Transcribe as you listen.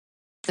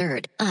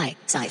Third Eye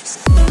Sights.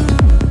 Third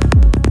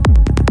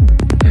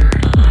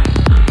Eye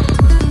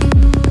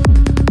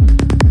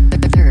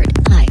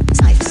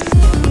Sights.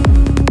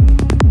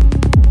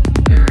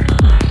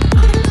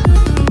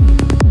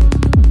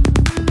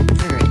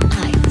 Third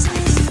Eye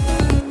Sights.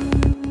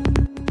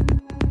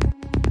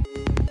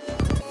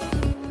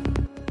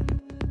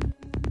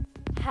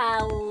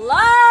 Hello!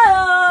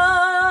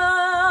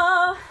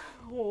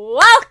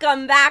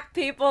 Welcome back,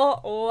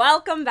 people.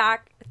 Welcome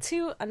back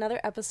to another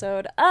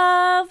episode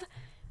of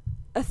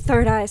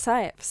Third Eye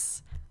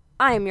Sights.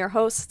 I am your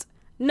host,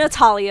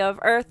 Natalia of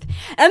Earth,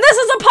 and this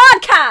is a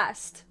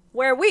podcast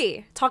where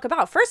we talk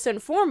about, first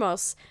and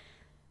foremost,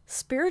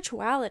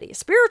 spirituality,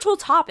 spiritual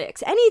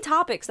topics, any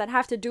topics that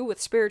have to do with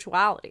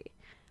spirituality,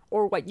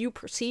 or what you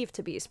perceive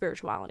to be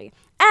spirituality,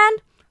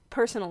 and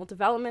personal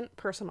development,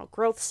 personal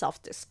growth,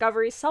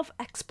 self-discovery,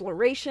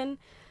 self-exploration,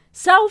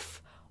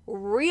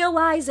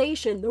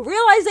 self-realization, the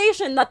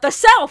realization that the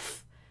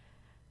self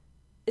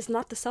is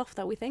not the self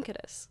that we think it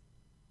is.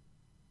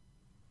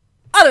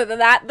 Other than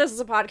that, this is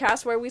a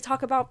podcast where we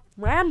talk about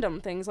random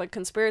things like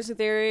conspiracy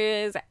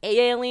theories,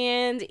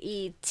 aliens,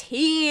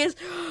 ETs,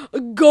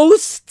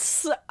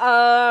 ghosts,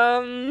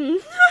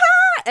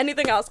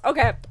 anything else.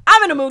 Okay,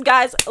 I'm in a mood,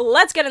 guys.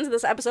 Let's get into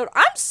this episode.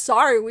 I'm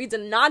sorry we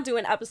did not do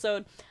an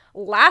episode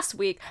last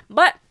week,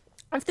 but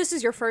if this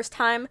is your first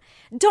time,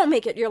 don't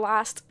make it your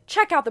last.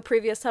 Check out the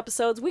previous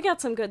episodes. We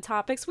got some good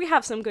topics. We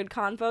have some good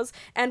convos,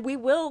 and we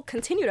will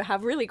continue to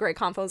have really great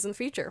convos in the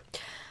future.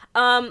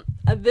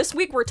 This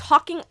week we're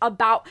talking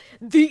about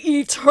the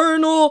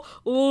eternal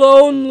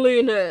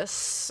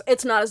loneliness.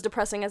 It's not as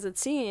depressing as it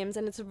seems,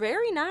 and it's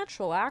very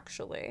natural,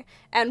 actually.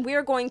 And we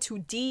are going to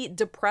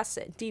de-depress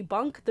it.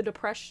 Debunk the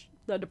depression?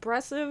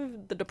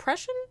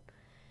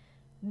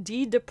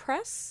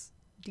 De-depress?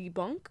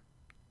 Debunk?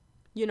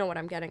 You know what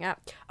I'm getting at.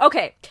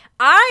 Okay,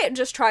 I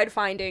just tried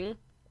finding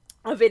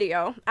a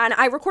video, and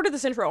I recorded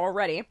this intro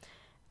already.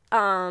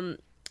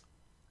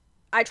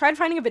 I tried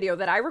finding a video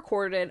that I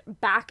recorded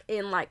back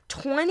in, like,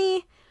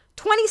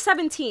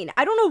 2017.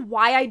 I don't know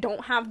why I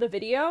don't have the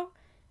video.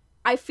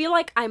 I feel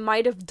like I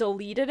might have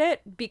deleted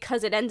it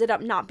because it ended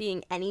up not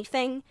being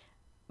anything,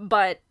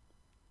 but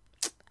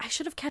I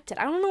should have kept it.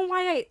 I don't know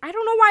why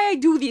I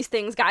do these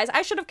things, guys.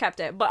 I should have kept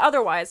it, but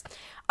anyways,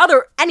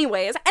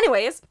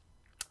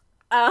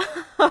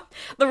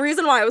 the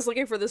reason why I was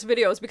looking for this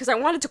video is because I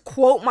wanted to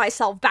quote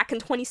myself back in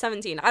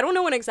 2017. I don't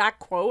know an exact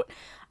quote,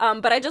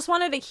 but I just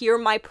wanted to hear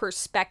my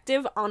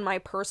perspective on my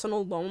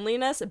personal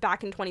loneliness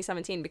back in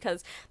 2017,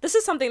 because this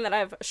is something that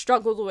I've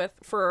struggled with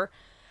for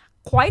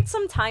quite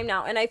some time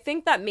now, and I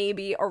think that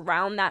maybe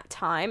around that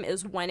time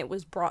is when it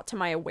was brought to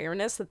my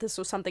awareness that this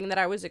was something that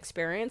I was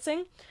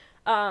experiencing.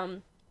 I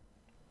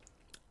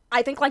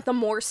think, like, the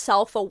more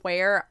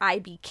self-aware I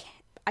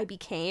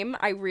became,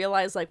 I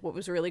realized, like, what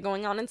was really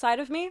going on inside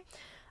of me.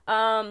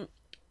 And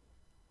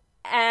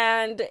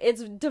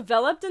it's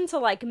developed into,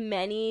 like,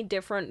 many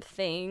different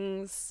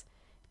things,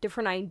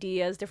 different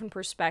ideas, different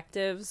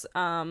perspectives.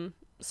 So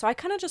I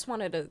kind of just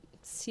wanted to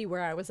see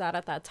where I was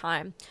at that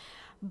time.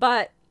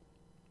 But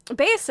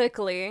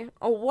basically,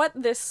 what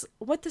this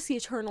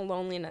eternal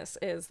loneliness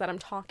is that I'm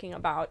talking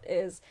about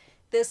is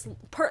tell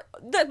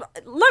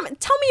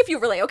me if you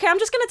relate, okay? I'm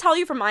just gonna tell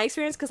you from my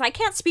experience, because I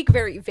can't speak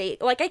very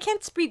vague. Like, I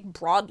can't speak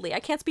broadly. I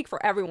can't speak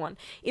for everyone,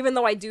 even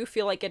though I do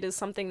feel like it is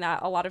something that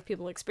a lot of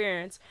people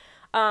experience.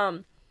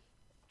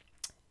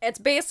 It's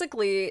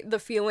basically the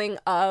feeling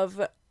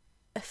of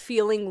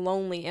feeling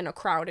lonely in a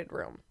crowded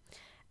room.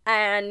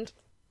 And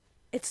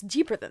it's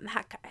deeper than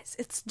that, guys.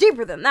 It's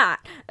deeper than that.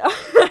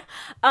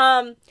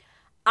 I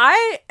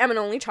am an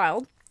only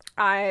child.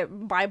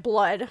 By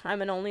blood,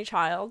 I'm an only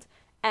child.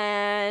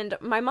 And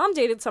my mom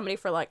dated somebody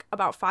for, like,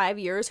 about 5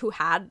 years who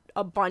had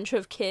a bunch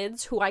of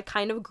kids who I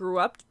kind of grew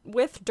up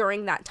with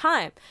during that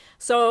time.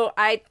 So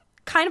I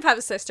kind of have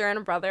a sister and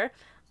a brother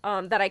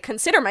that I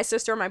consider my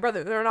sister and my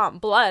brother. They're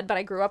not blood, but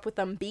I grew up with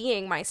them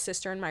being my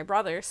sister and my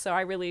brother, so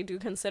I really do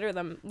consider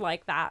them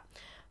like that.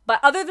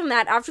 But other than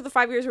that, after the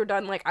 5 years were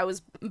done, like, I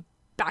was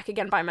back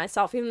again by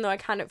myself, even though I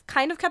kind of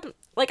kept,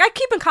 like, I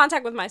keep in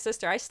contact with my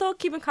sister. I still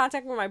keep in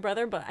contact with my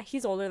brother, but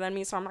he's older than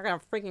me, so I'm not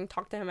gonna freaking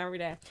talk to him every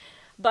day.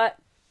 But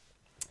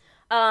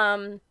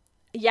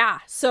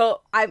yeah,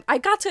 so I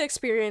got to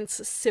experience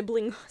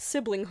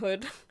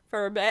siblinghood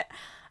for a bit,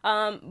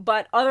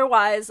 but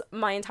otherwise,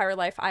 my entire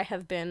life, I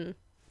have been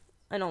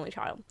an only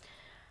child.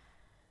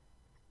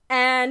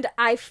 And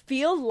I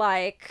feel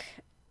like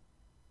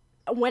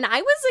when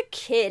I was a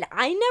kid,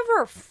 I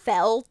never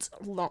felt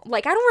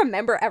like, I don't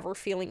remember ever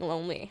feeling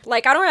lonely.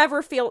 Like, I don't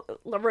ever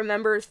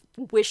remember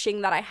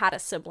wishing that I had a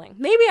sibling.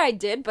 Maybe I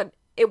did, but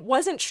it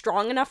wasn't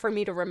strong enough for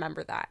me to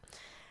remember that.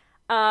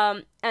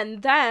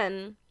 And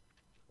then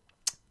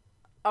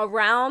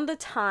around the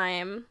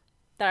time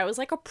that I was,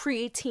 like, a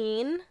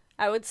preteen,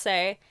 I would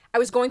say, I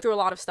was going through a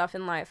lot of stuff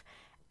in life,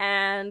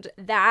 and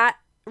that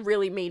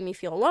really made me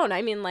feel alone.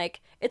 I mean, like,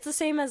 it's the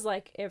same as,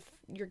 like, if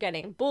you're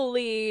getting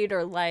bullied,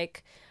 or,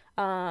 like,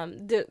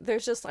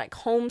 There's just like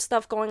home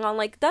stuff going on.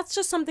 Like that's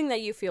just something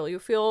that you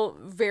feel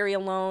very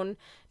alone.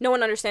 No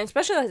one understands,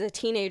 especially as a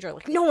teenager,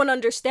 like no one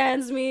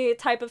understands me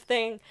type of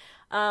thing.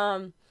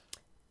 And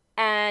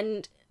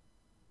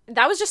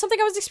that was just something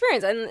I was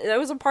experiencing, and it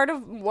was a part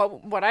of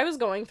what I was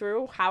going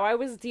through, how I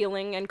was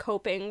dealing and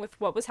coping with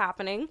what was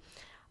happening.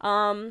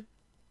 And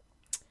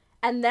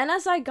then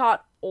as I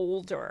got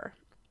older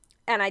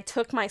and I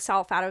took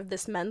myself out of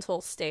this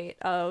mental state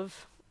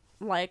of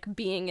like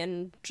being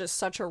in just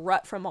such a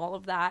rut from all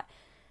of that,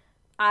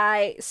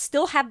 I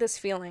still had this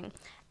feeling.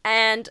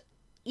 And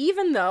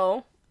even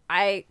though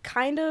I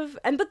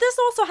but this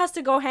also has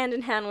to go hand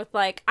in hand with,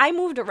 like, I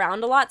moved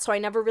around a lot, so I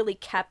never really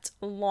kept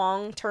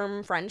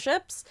long-term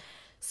friendships.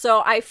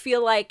 So I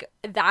feel like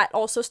that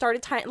also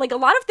started tying, like, a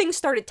lot of things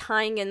started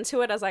tying into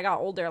it as I got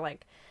older,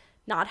 like,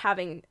 not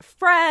having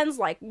friends,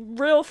 like,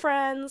 real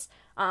friends.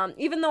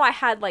 Even though I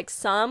had, like,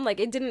 some, like,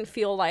 it didn't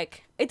feel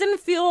like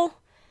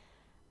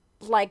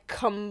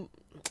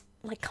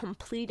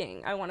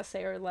completing, I want to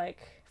say, or, like,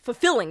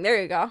 fulfilling,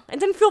 there you go. It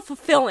didn't feel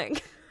fulfilling.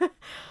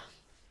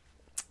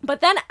 But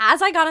then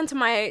as I got into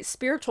my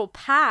spiritual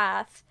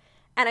path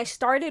and I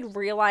started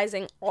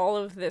realizing all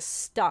of this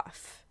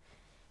stuff,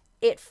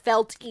 it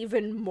felt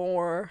even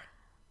more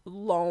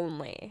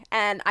lonely.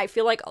 And I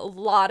feel like a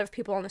lot of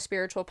people on the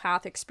spiritual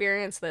path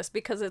experience this,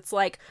 because it's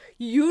like,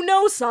 you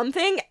know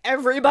something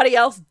everybody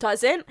else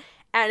doesn't,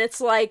 and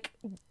it's like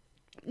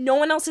no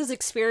one else is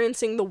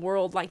experiencing the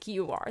world like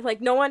you are.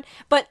 Like no one,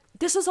 but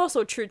this is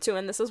also true too,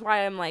 and this is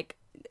why I'm like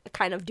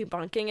kind of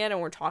debunking it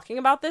and we're talking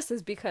about this,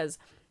 is because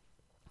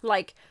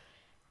like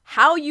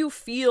how you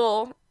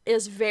feel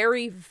is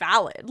very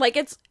valid. Like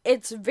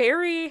it's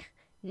very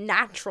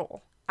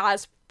natural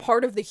as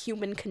part of the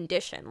human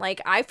condition.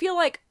 Like I feel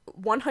like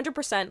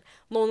 100%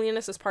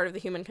 loneliness is part of the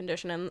human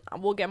condition, and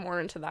we'll get more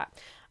into that.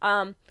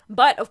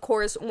 But of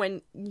course,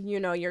 when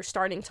you're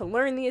starting to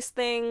learn these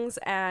things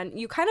and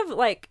you kind of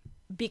like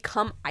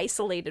become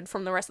isolated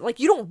from the rest, like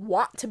you don't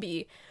want to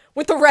be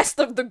with the rest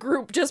of the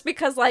group just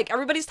because like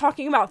everybody's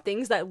talking about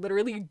things that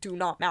literally do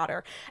not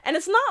matter. And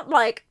it's not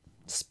like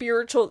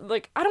spiritual,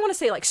 like I don't want to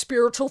say like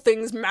spiritual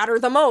things matter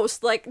the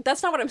most, like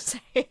that's not what I'm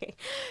saying,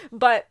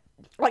 but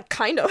like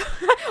kind of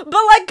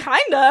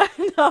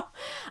no.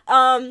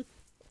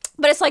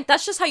 But it's like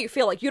that's just how you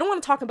feel. Like you don't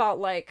want to talk about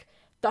like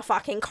the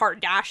fucking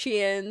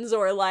Kardashians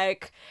or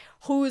like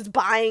who's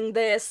buying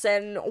this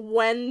and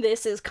when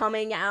this is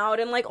coming out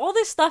and like all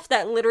this stuff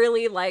that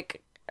literally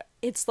like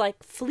it's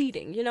like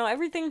fleeting,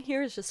 everything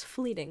here is just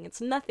fleeting. It's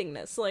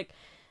nothingness. Like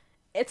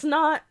it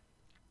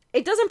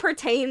doesn't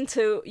pertain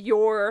to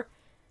your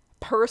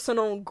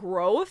personal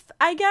growth,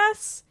 I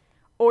guess,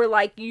 or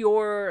like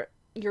your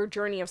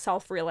journey of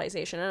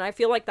self-realization. And I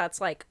feel like that's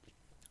like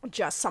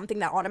just something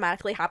that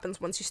automatically happens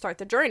once you start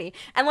the journey.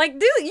 And like,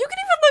 dude, you can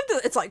even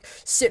look, it's like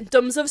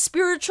symptoms of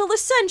spiritual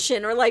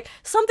ascension or like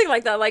something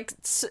like that, like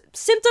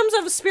symptoms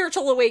of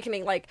spiritual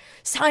awakening, like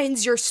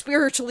signs you're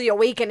spiritually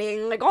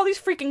awakening, like all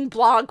these freaking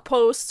blog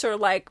posts or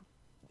like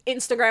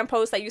Instagram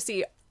posts that you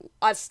see.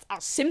 A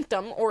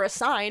symptom or a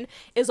sign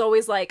is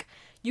always like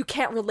you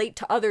can't relate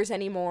to others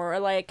anymore, or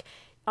like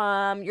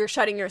you're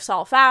shutting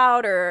yourself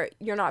out, or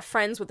you're not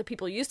friends with the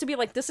people you used to be.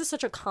 Like this is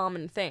such a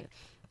common thing.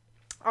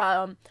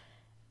 And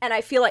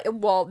I feel like,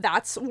 well,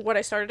 that's what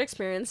I started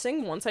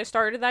experiencing once I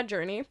started that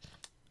journey.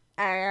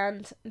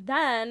 And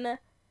then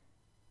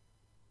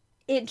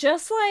it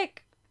just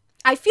like,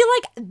 I feel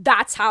like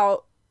that's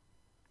how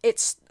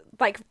it's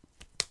like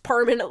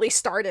permanently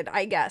started,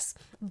 I guess.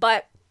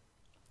 But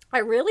I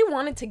really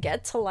wanted to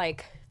get to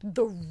like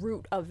the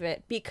root of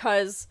it,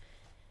 because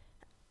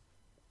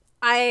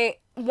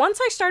once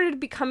I started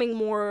becoming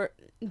more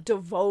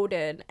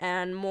devoted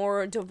and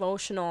more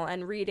devotional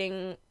and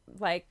reading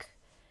like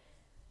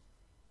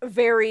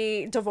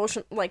very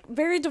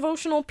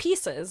devotional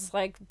pieces,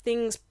 like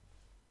things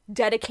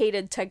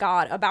dedicated to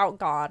God, about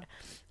God,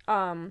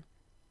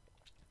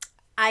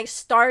 I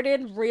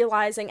started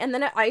realizing, and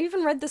then I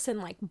even read this in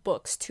like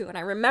books too, and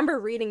I remember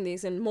reading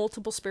these in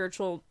multiple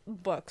spiritual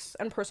books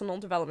and personal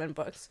development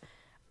books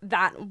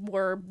that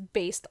were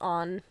based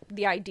on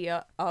the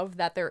idea of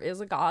that there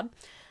is a God,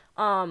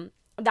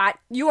 that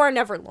you are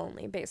never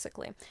lonely,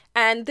 basically.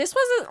 And this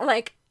wasn't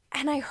like,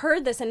 and I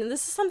heard this, and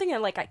this is something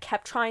that like I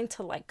kept trying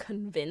to like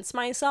convince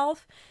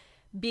myself,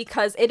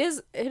 because it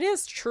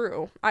is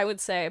true, I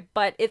would say,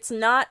 but it's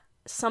not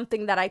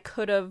something that I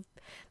could have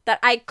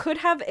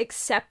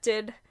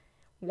accepted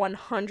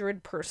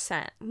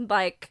 100%.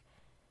 Like,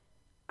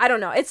 I don't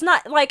know. It's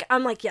not like,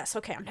 I'm like, yes,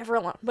 okay, I'm never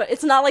alone. But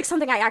it's not like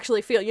something I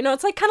actually feel,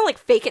 It's like kind of like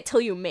fake it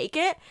till you make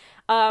it.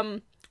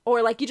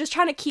 Or like you just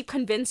trying to keep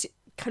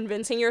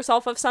convincing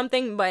yourself of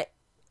something, but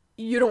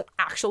you don't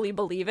actually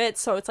believe it.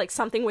 So it's like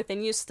something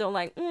within you still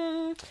like,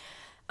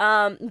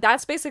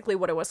 that's basically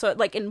what it was. So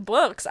like in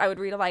books, I would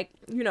read like,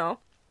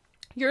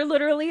 you're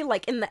literally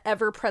like in the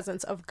ever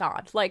presence of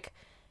God. Like,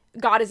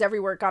 God is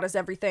everywhere, God is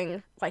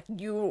everything, like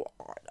you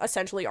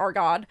essentially are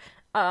God,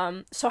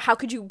 so how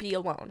could you be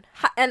alone?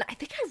 And I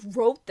think I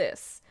wrote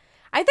this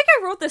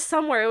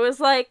somewhere. It was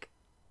like,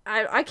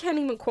 I can't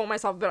even quote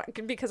myself,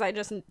 but because I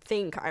just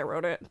think I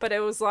wrote it, but it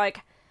was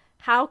like,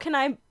 how can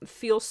I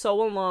feel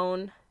so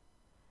alone?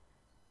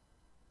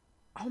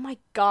 Oh my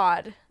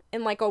god,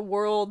 in like a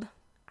world.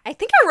 I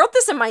think I wrote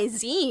this in my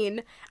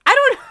zine. I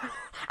don't know.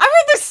 I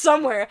read this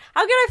somewhere.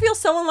 How can I feel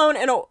so alone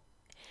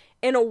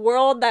in a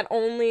world that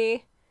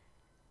only.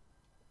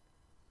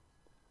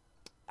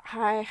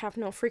 I have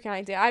no freaking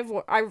idea.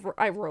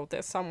 I wrote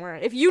this somewhere.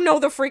 If you know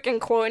the freaking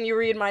quote and you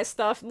read my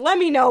stuff, let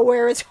me know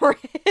where it's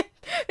written.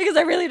 Because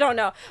I really don't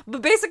know.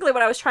 But basically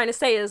what I was trying to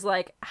say is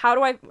like,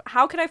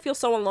 how can I feel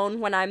so alone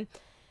when I'm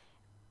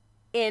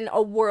in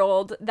a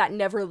world that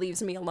never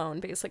leaves me alone,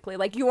 basically.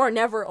 Like, you are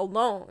never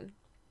alone.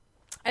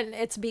 And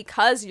it's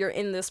because you're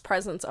in this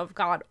presence of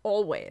God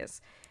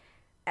always.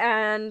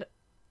 And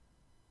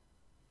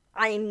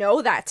I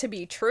know that to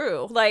be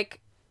true.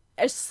 Like,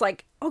 it's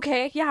like,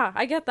 okay, yeah,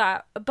 I get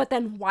that. But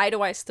then why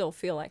do I still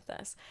feel like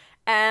this?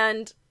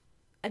 And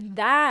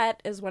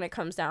that is when it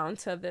comes down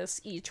to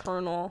this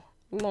eternal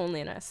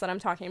loneliness that I'm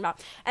talking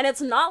about. And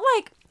it's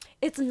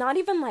not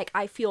even like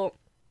I feel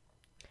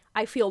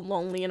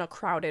lonely in a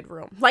crowded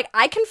room. Like,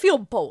 I can feel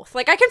both.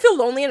 Like, I can feel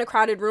lonely in a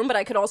crowded room, but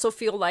I could also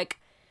feel like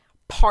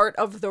part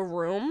of the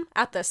room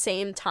at the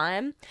same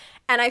time.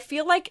 And I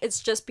feel like it's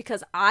just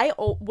because I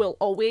will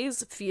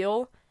always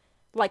feel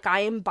like I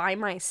am by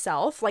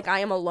myself, like I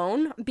am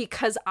alone,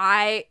 because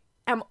I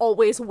am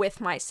always with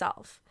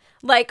myself.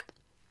 Like,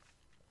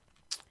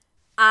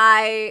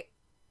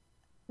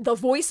 the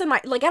voice in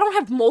my, like, I don't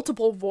have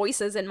multiple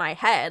voices in my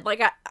head.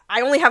 Like,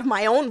 I only have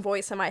my own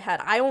voice in my head.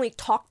 I only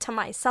talk to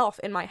myself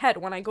in my head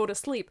when I go to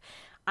sleep.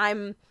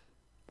 I'm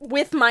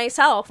with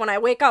myself. When I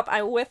wake up,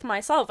 I'm with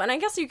myself. And I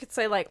guess you could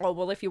say, like, oh,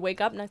 well, if you wake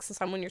up next to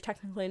someone, you're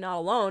technically not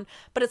alone.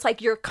 But it's like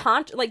you're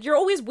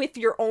always with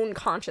your own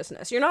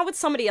consciousness. You're not with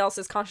somebody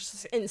else's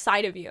consciousness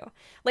inside of you.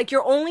 Like,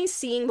 you're only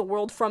seeing the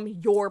world from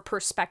your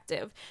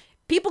perspective.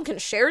 People can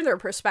share their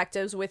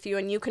perspectives with you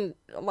and you can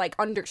like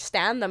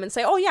understand them and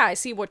say, oh yeah, I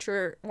see what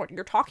you're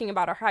talking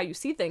about or how you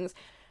see things.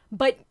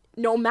 But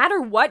no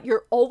matter what,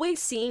 you're always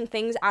seeing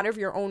things out of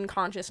your own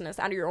consciousness,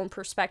 out of your own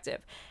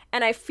perspective.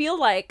 And I feel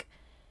like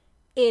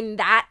in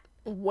that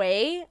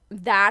way,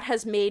 that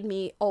has made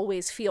me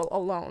always feel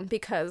alone,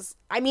 because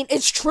I mean,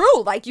 it's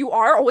true. Like, you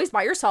are always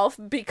by yourself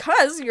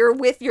because you're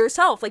with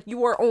yourself. Like,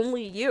 you are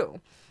only you.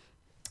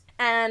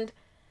 And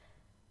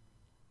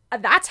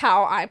that's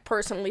how I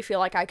personally feel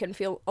like I can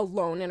feel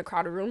alone in a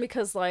crowded room,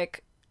 because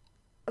like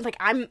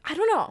I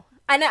don't know.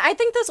 And I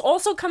think this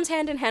also comes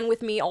hand in hand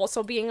with me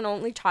also being an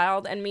only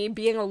child and me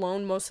being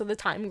alone most of the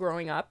time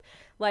growing up.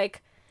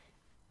 Like,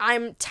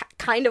 I'm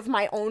kind of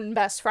my own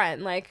best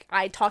friend. Like,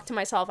 I talk to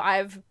myself.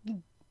 I've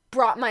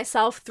brought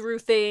myself through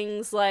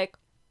things. Like,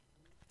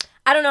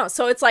 I don't know.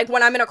 So it's like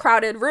when I'm in a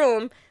crowded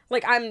room,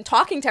 like, I'm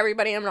talking to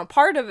everybody. I'm a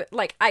part of it.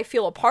 Like, I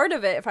feel a part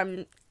of it if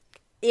I'm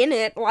in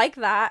it like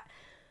that.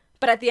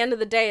 But at the end of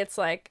the day, it's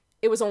like,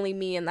 it was only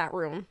me in that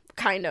room,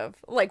 kind of,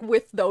 like,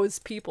 with those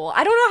people.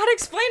 I don't know how to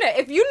explain it.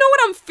 If you know what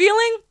I'm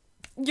feeling,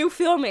 you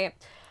feel me.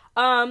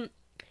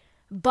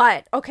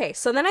 But, okay,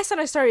 so then I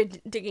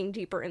started digging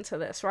deeper into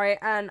this, right?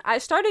 And I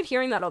started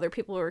hearing that other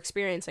people were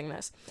experiencing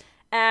this.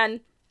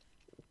 And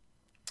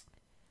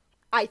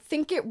I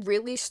think it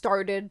really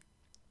started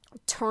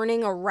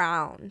turning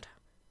around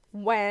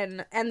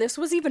and this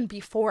was even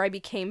before I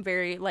became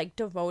very, like,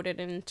 devoted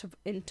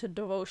into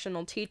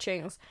devotional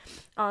teachings.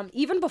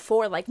 Even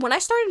before, like, when I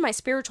started my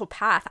spiritual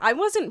path, I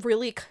wasn't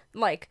really,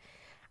 like,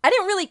 I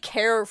didn't really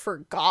care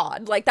for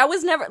God. Like, that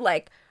was never,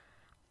 like,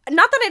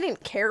 not that I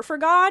didn't care for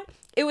God,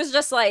 it was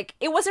just, like,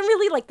 it wasn't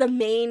really, like, the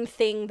main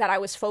thing that I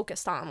was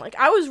focused on. Like,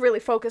 I was really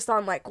focused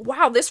on, like,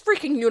 wow, this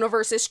freaking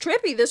universe is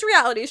trippy, this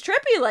reality is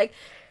trippy, like,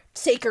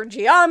 sacred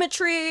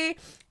geometry,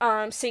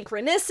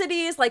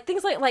 synchronicities, like,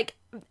 things like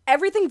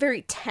everything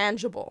very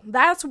tangible.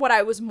 That's what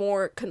I was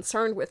more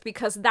concerned with,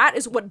 because that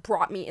is what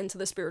brought me into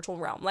the spiritual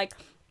realm. Like,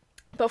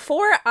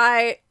 before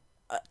I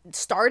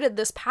started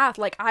this path,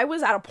 like, I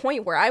was at a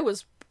point where I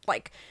was,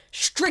 like,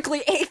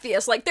 strictly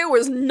atheist. Like, there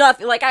was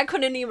nothing, like, I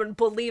couldn't even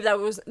believe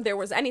that there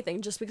was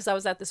anything, just because I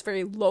was at this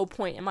very low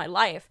point in my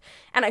life.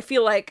 And I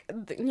feel like,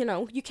 you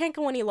know, you can't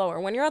go any lower.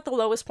 When you're at the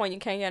lowest point, you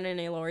can't get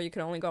any lower, you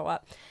can only go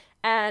up.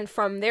 And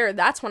from there,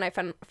 that's when I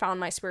found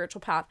my spiritual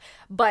path.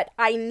 But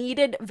I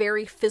needed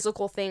very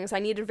physical things. I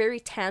needed very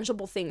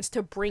tangible things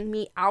to bring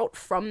me out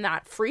from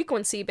that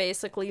frequency,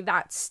 basically,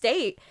 that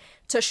state,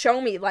 to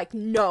show me, like,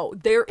 no,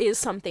 there is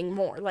something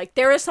more. Like,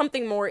 there is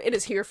something more. It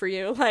is here for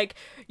you. Like,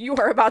 you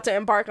are about to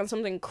embark on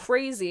something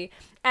crazy.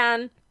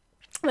 And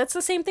that's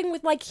the same thing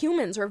with, like,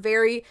 humans, or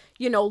very,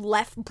 you know,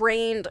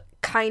 left-brained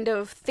kind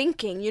of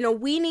thinking. You know,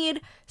 we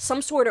need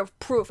some sort of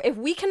proof. If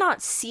we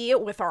cannot see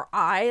it with our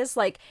eyes,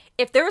 like,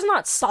 if there's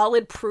not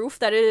solid proof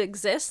that it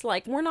exists,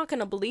 like, we're not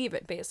gonna believe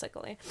it,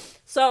 basically.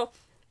 So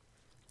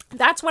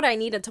that's what I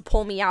needed to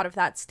pull me out of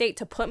that state,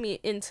 to put me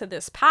into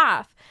this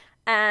path.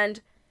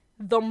 And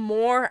the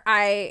more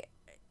I,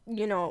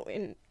 you know,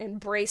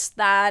 embraced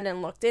that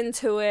and looked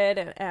into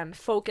it and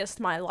focused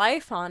my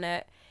life on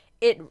it,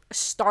 it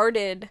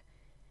started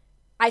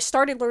I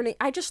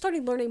just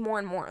started learning more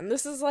and more. And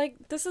this is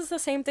the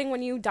same thing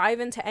when you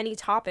dive into any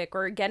topic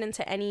or get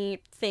into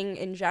anything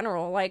in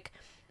general. Like,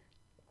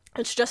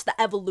 it's just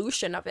the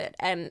evolution of it.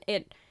 And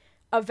it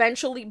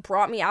eventually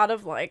brought me out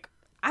of, like,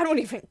 I don't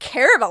even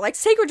care about, like,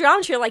 sacred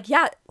geometry. Like,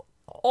 yeah,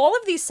 all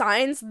of these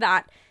signs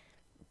that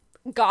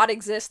God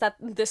exists, that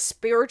this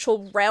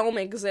spiritual realm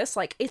exists,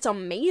 like, it's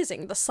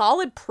amazing. The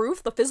solid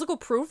proof, the physical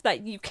proof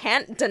that you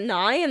can't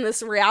deny in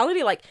this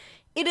reality, like,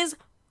 it is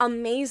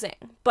amazing.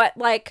 But,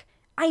 like,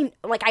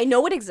 I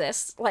know it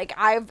exists. Like,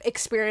 I've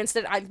experienced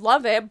it. I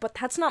love it. But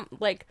that's not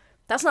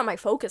my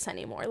focus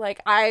anymore.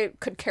 Like, I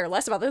could care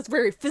less about those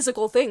very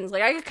physical things.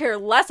 Like, I could care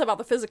less about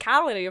the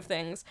physicality of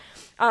things.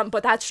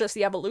 But that's just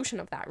the evolution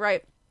of that,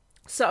 right?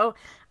 So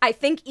I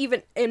think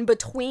even in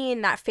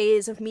between that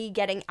phase of me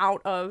getting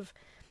out of,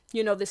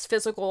 you know, this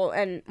physical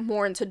and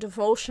more into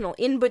devotional,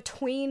 in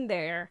between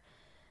there,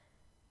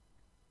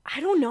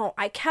 I don't know,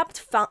 I kept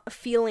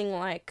feeling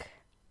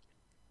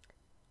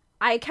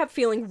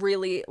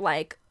really,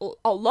 like,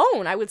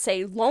 alone. I would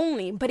say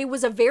lonely, but it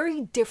was a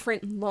very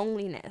different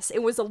loneliness.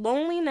 It was a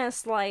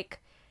loneliness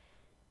like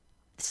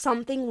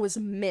something was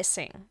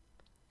missing.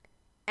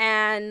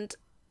 And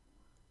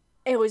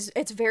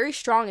it's very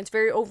strong, it's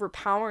very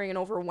overpowering and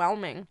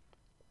overwhelming.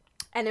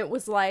 And it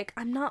was like,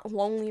 I'm not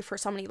lonely for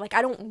somebody. Like,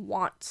 I don't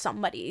want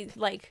somebody.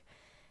 Like,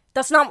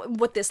 that's not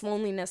what this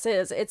loneliness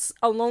is. It's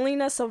a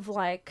loneliness of,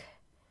 like,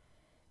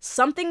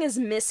 something is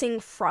missing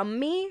from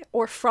me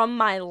or from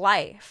my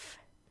life.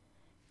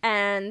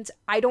 And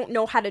I don't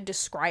know how to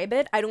describe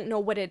it. I don't know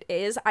what it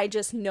is. I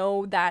just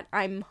know that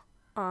I'm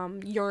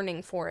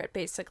yearning for it,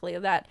 basically.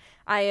 That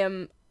I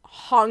am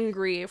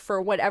hungry for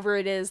whatever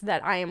it is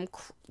that I am,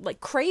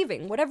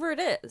 craving. Whatever it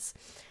is.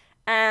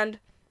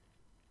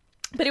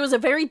 But it was a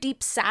very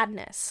deep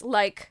sadness.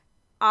 Like,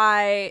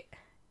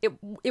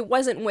 it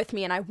wasn't with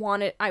me, and I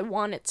want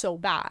it so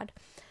bad.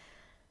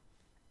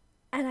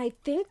 And I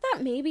think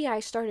that maybe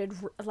I started,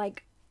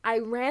 like, I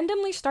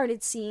randomly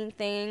started seeing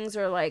things,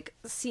 or, like,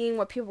 seeing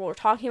what people were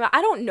talking about.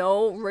 I don't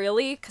know,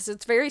 really, because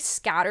it's very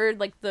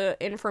scattered, like, the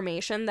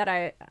information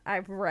that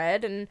I've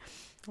read and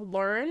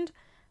learned.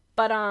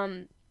 But,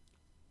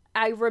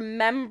 I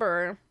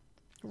remember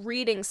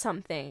reading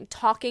something,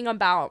 talking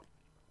about,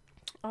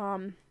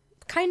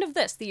 kind of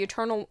the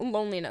eternal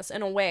loneliness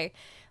in a way,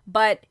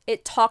 but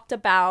it talked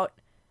about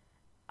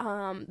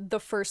the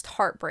first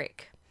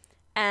heartbreak.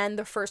 And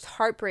the first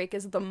heartbreak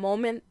is the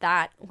moment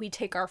that we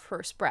take our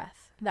first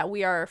breath, that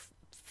we are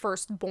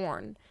first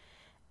born.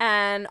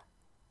 And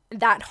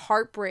that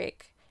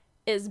heartbreak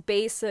is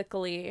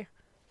basically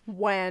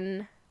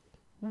when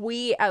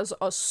we as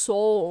a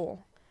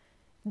soul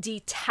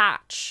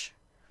detach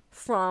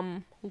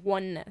from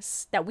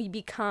oneness, that we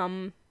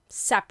become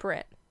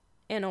separate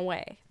in a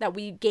way, that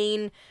we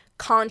gain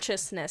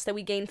consciousness, that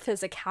we gain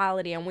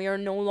physicality, and we are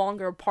no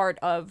longer part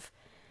of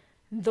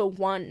the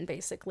one,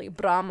 basically,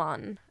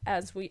 Brahman,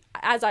 as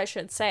I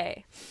should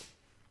say.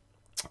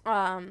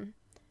 And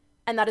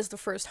that is the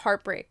first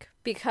heartbreak,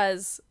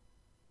 because,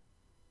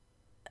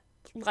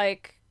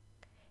 like,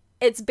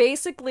 it's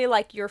basically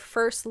like your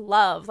first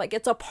love. Like,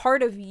 it's a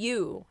part of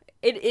you.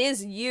 It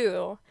is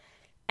you,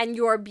 and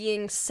you are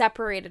being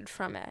separated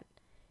from it.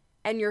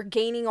 And you're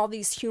gaining all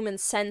these human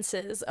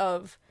senses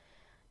of,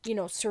 you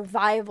know,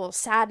 survival,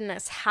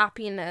 sadness,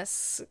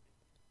 happiness,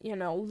 you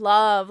know,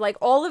 love, like,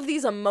 all of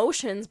these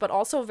emotions, but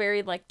also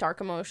very, like, dark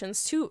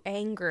emotions too,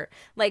 anger.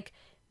 Like,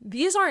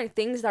 these aren't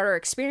things that are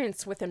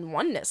experienced within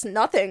oneness.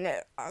 Nothing,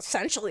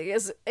 essentially,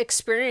 is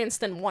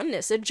experienced in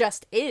oneness. It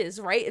just is,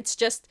 right? It's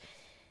just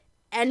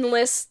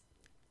endless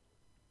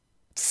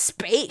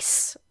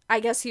space, I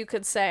guess you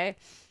could say.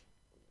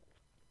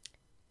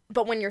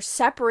 But when you're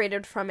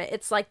separated from it,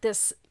 it's like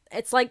this,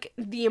 it's like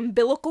the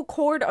umbilical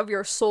cord of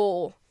your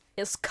soul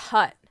is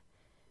cut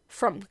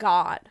from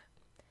God.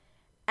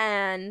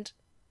 And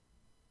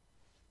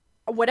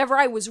whatever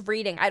I was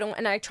reading,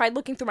 and I tried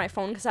looking through my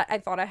phone because I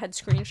thought I had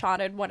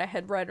screenshotted what I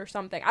had read or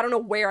something. I don't know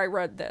where I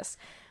read this,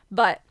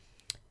 but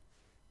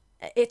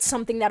it's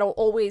something that'll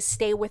always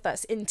stay with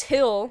us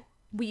until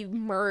we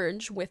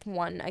merge with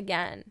one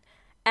again.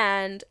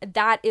 And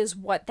that is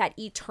what that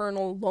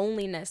eternal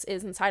loneliness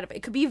is inside of it.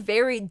 It could be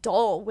very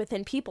dull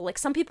within people. Like,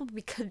 some people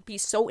could be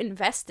so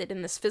invested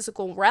in this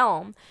physical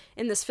realm,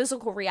 in this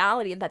physical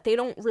reality, that they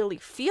don't really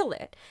feel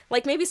it.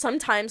 Like, maybe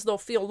sometimes they'll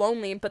feel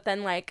lonely, but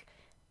then, like,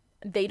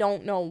 they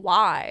don't know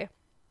why.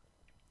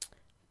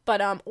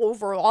 But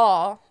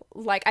overall,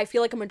 like, I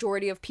feel like a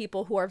majority of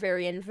people who are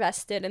very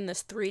invested in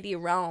this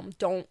 3D realm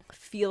don't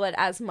feel it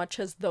as much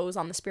as those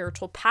on the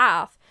spiritual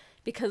path,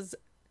 because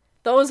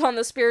those on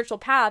the spiritual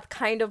path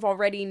kind of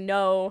already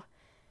know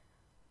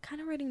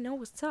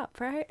what's up,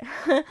 right?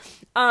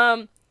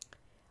 But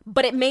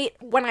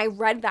when I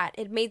read that,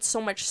 it made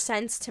so much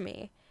sense to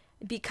me,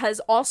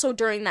 because also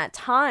during that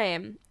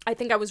time, I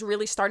think I was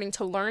really starting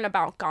to learn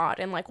about God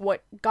and, like,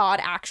 what God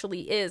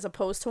actually is,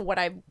 opposed to what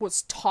I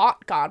was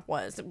taught God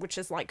was, which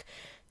is, like,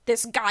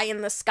 this guy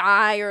in the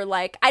sky, or,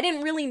 like, I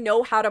didn't really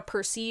know how to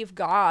perceive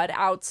God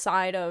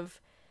outside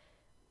of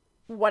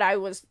what I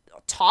was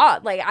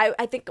taught. Like,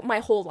 I think my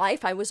whole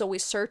life I was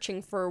always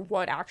searching for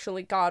what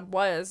actually God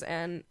was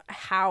and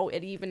how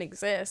it even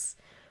exists.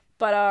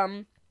 But,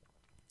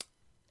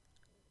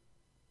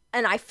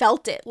 and I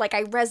felt it. Like,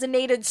 I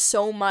resonated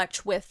so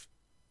much with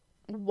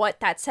what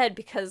that said,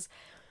 because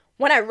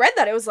when I read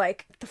that, it was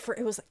like, the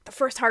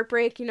first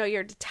heartbreak, you know,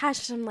 you're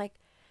detached. I'm like,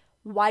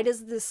 why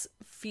does this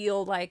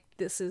feel like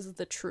this is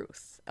the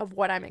truth of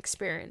what I'm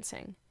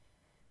experiencing?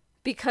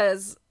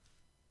 Because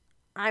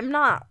I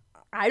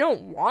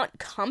don't want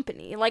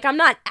company. Like, I'm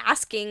not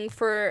asking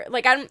for,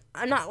 like, I'm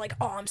not like,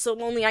 oh, I'm so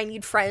lonely, I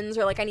need friends,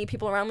 or like, I need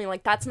people around me.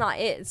 Like, that's not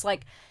it. It's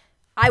like,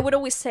 I would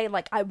always say,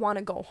 like, I want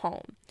to go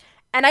home.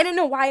 And I didn't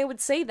know why I would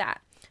say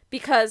that,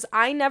 because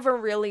I never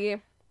really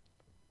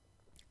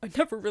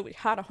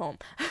had a home.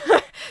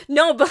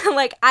 No, but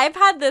like, I've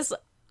had this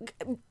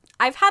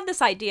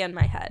idea in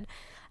my head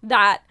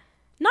that,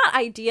 not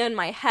idea in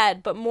my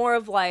head, but more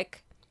of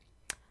like,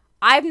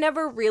 I've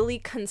never really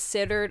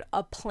considered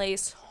a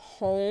place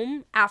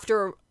home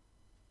after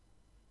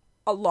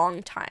a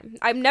long time.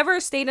 I've never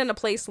stayed in a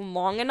place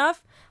long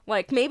enough.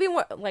 Like, maybe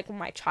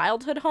my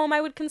childhood home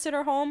I would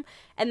consider home,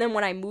 and then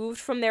when I moved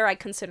from there I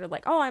considered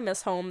like, oh, I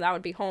miss home, that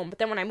would be home. But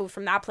then when I moved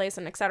from that place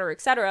and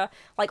etc.,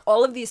 like,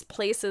 all of these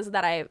places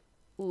that I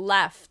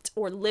left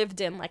or lived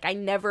in, like,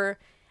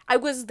 I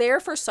was there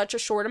for such a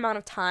short amount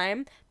of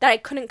time that I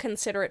couldn't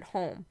consider it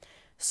home.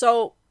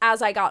 So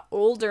as I got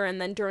older, and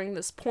then during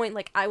this point,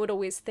 like, I would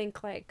always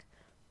think like,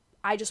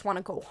 I just want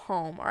to go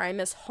home, or I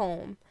miss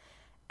home.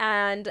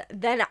 And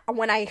then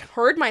when I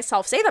heard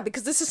myself say that,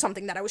 because this is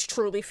something that I was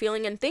truly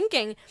feeling and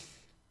thinking,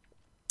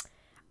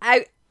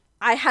 I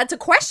had to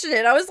question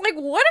it. I was like,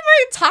 what am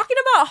I talking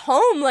about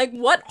home? Like,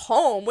 what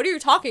home? What are you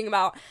talking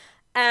about?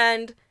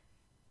 And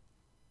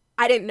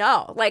I didn't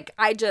know. Like,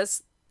 I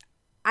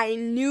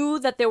knew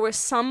that there was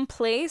some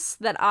place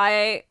that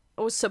I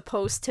was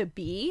supposed to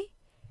be,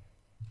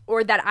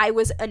 or that I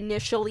was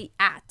initially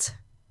at,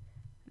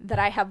 that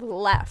I have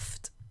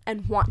left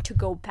and want to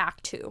go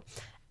back to.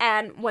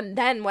 And when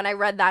I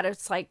read that,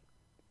 it's like,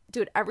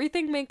 dude,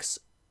 everything makes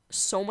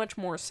so much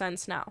more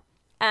sense now.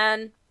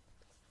 And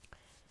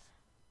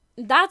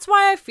that's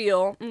why I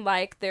feel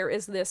like there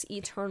is this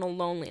eternal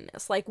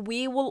loneliness. Like,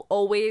 we will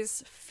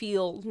always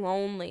feel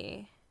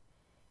lonely.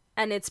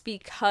 And it's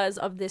because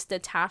of this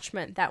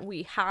detachment that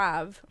we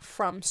have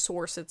from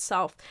Source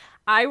itself.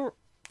 I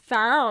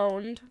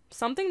found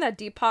something that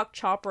Deepak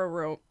Chopra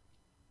wrote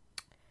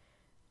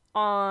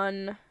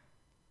on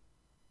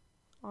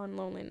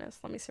loneliness.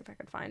 Let me see if I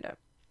can find it.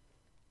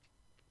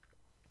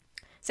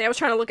 See,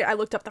 I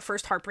looked up the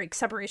first heartbreak,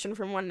 separation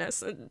from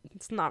oneness.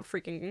 It's not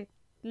freaking,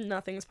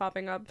 nothing's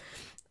popping up.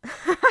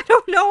 I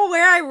don't know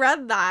where I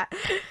read that,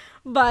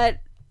 but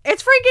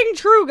it's freaking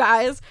true,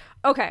 guys.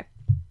 Okay.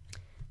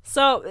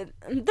 So,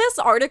 this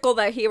article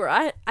that he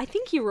wrote, I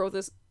think he wrote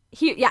this,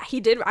 he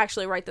did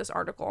actually write this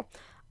article.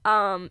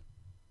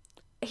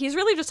 He's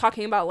really just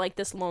talking about, like,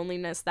 this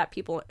loneliness that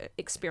people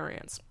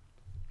experience.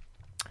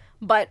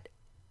 But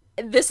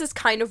this is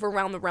kind of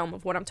around the realm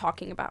of what I'm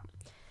talking about.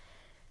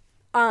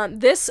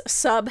 This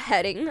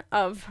subheading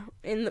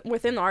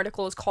within the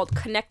article is called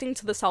Connecting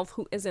to the Self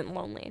Who Isn't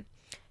Lonely.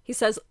 He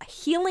says,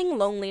 healing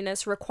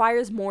loneliness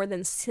requires more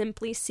than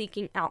simply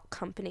seeking out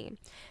company.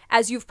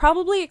 As you've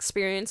probably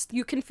experienced,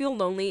 you can feel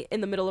lonely in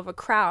the middle of a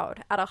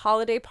crowd, at a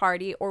holiday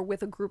party, or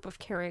with a group of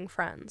caring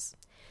friends.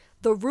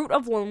 The root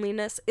of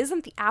loneliness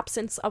isn't the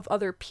absence of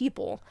other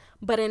people,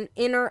 but an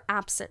inner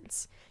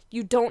absence.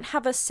 You don't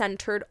have a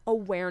centered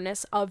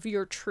awareness of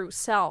your true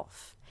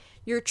self.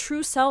 Your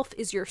true self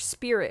is your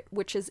spirit,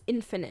 which is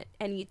infinite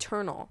and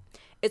eternal.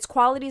 Its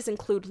qualities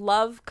include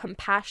love,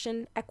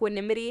 compassion,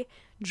 equanimity,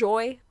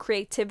 joy,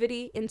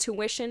 creativity,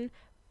 intuition,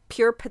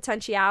 pure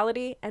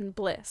potentiality, and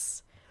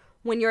bliss.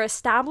 When you're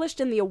established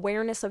in the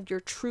awareness of your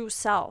true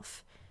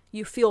self,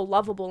 you feel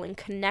lovable and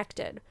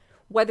connected,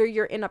 whether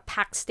you're in a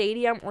packed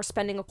stadium or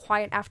spending a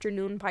quiet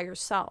afternoon by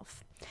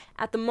yourself.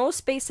 At the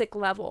most basic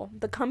level,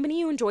 the company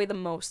you enjoy the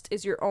most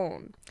is your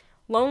own.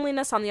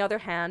 Loneliness, on the other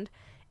hand,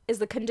 is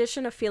the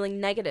condition of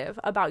feeling negative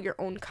about your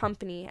own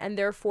company and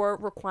therefore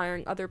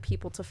requiring other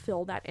people to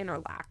fill that inner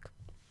lack.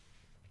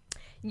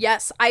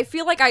 Yes, I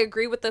feel like I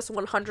agree with this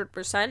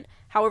 100%.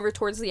 However,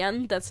 towards the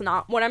end, that's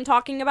not what I'm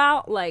talking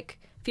about, like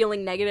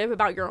feeling negative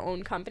about your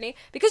own company,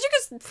 because you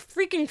can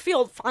freaking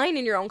feel fine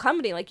in your own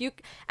company.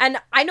 And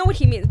I know what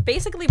he means.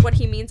 Basically, what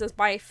he means is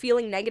by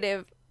feeling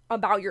negative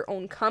about your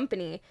own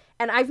company.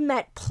 And I've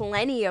met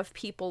plenty of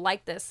people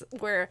like this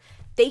where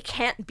they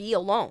can't be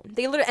alone.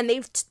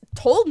 They've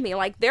told me,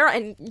 like,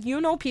 and you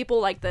know, people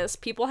like this,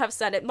 people have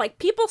said it, like,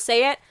 people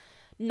say it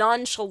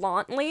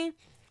nonchalantly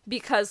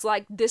because,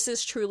 like, this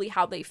is truly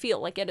how they feel.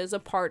 Like, it is a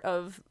part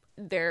of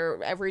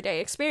their everyday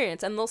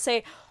experience. And they'll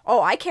say,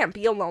 oh, I can't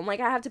be alone.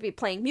 Like, I have to be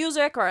playing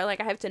music, or, like,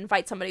 I have to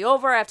invite somebody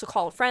over. I have to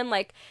call a friend.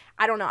 Like,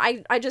 I don't know.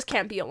 I just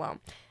can't be alone.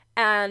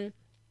 And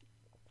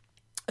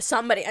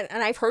somebody, and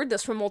I've heard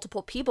this from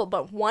multiple people,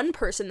 but one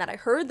person that I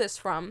heard this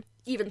from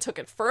even took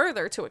it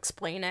further to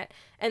explain it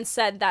and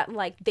said that,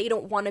 like, they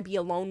don't want to be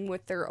alone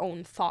with their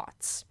own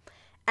thoughts.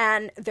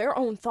 And their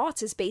own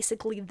thoughts is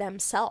basically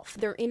themselves,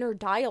 their inner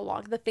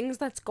dialogue, the things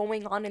that's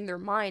going on in their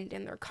mind,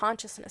 in their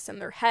consciousness, in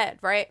their head,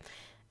 right?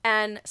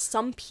 And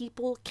some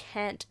people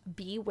can't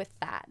be with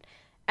that.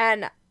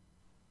 And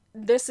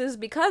this is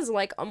because,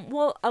 like,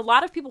 well, a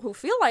lot of people who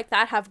feel like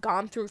that have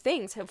gone through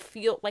things,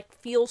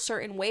 feel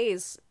certain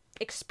ways,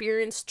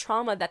 experience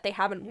trauma that they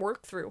haven't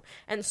worked through.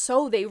 And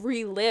so they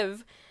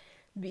relive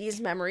these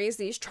memories,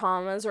 these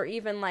traumas, or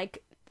even,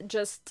 like,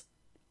 just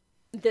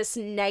this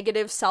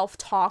negative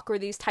self-talk or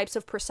these types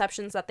of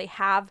perceptions that they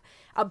have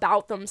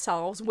about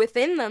themselves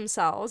within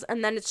themselves,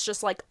 and then it's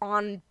just like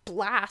on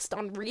blast,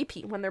 on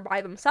repeat when they're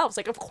by themselves.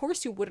 Like, of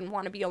course you wouldn't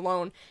want to be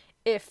alone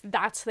if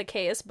that's the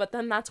case, but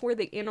then that's where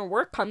the inner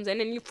work comes in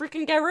and you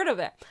freaking get rid of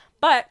it.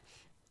 But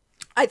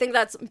I think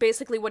that's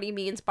basically what he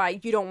means by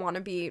you don't want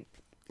to be,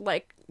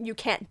 like, you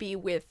can't be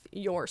with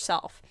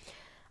yourself.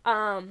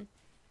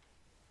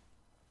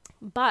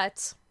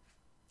 But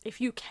if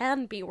you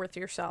can be with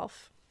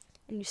yourself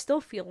and you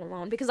still feel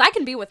alone, because I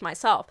can be with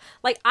myself.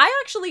 Like, I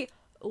actually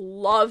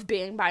love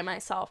being by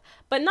myself,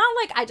 but not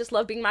like I just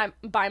love being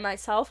by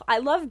myself. I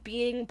love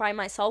being by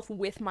myself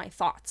with my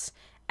thoughts.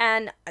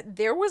 And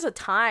there was a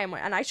time,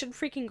 and I should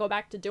freaking go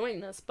back to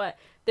doing this, but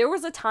there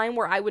was a time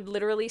where I would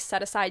literally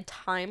set aside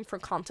time for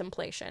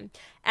contemplation.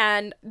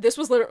 And this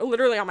was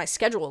literally on my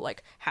schedule,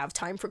 like, have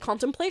time for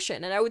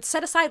contemplation. And I would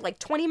set aside like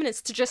 20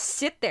 minutes to just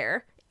sit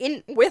there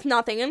with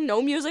nothing, and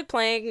no music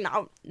playing,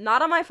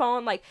 not on my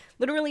phone, like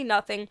literally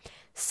nothing,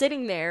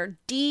 sitting there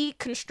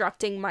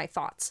deconstructing my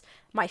thoughts,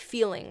 my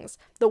feelings,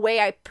 the way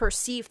I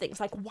perceive things.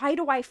 Like, why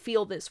do I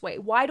feel this way?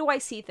 Why do I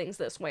see things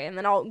this way? And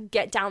then I'll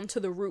get down to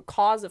the root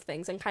cause of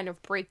things and kind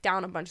of break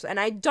down a bunch. And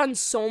I've done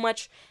so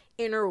much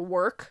inner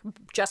work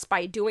just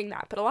by doing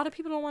that, but a lot of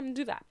people don't want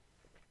to do that.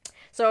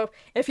 So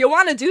if you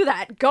want to do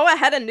that, go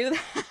ahead and do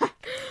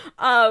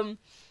that.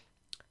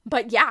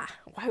 But yeah,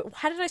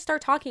 why did I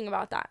start talking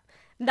about that?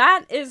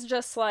 That is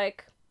just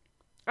like,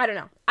 I don't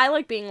know. I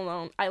like being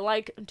alone. I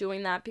like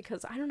doing that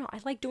because, I don't know, I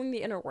like doing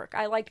the inner work.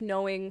 I like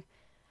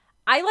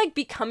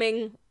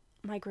becoming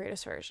my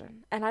greatest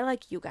version. And I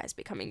like you guys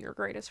becoming your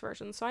greatest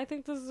version. So I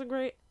think this is a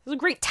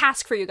great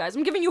task for you guys.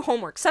 I'm giving you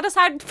homework. Set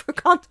aside for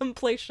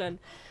contemplation.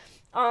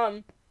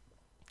 But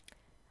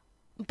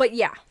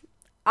yeah,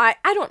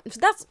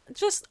 that's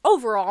just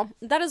overall,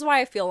 that is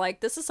why I feel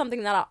like this is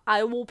something that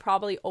I will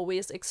probably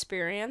always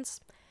experience.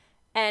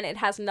 And it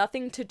has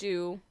nothing to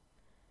do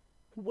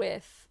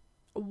with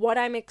what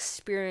I'm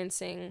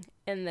experiencing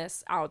in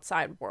this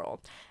outside world.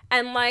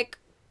 And like,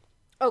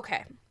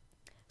 okay,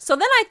 so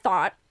then I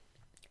thought,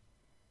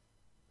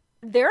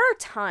 there are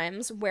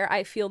times where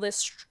I feel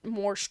this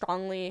more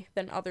strongly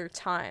than other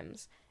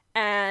times.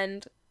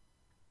 And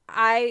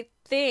I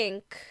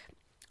think,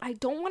 I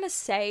don't want to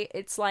say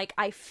it's like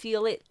I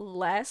feel it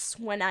less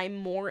when I'm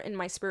more in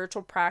my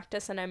spiritual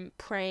practice and I'm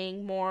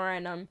praying more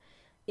and I'm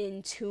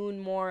in tune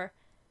more.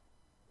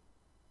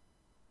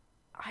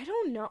 I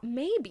don't know,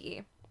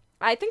 maybe.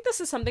 I think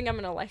this is something I'm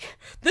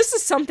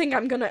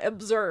gonna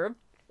observe.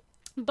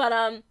 But,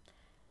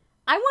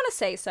 I want to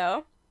say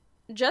so,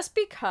 just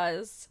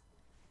because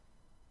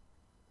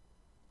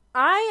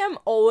I am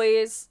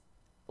always,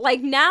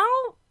 like, now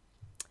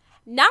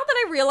that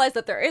I realize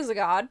that there is a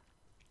God,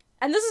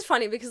 and this is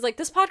funny because, like,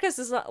 this podcast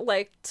is not,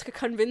 like, to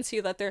convince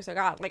you that there's a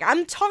God. Like,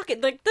 I'm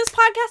talking, like, this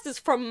podcast is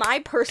from my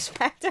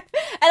perspective,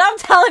 and I'm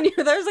telling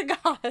you there's a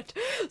God.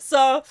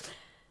 So,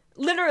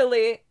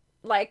 literally,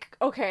 like,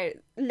 okay,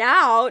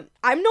 now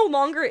I'm no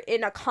longer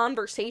in a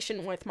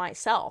conversation with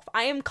myself.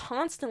 I am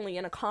constantly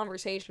in a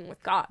conversation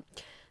with God.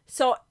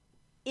 So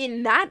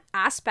in that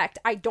aspect,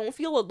 I don't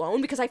feel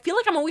alone because I feel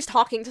like I'm always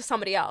talking to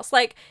somebody else.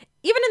 Like,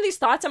 even in these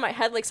thoughts in my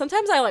head, like,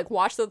 sometimes I, like,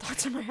 watch the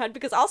thoughts in my head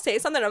because I'll say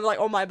something and I'm like,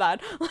 oh, my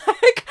bad.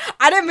 Like,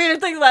 I didn't mean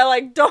to think that,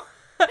 like, don't,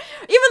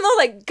 even though,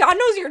 like, God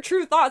knows your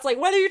true thoughts, like,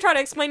 whether you're trying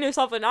to explain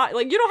yourself or not,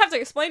 like, you don't have to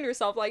explain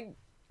yourself, like,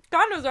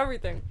 God knows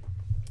everything.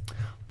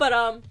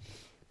 But,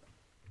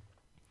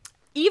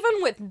 even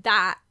with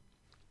that,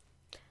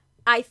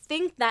 I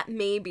think that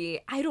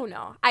maybe, I don't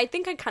know, I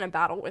think I kind of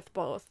battle with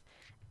both.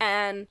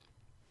 And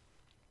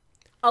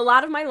a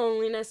lot of my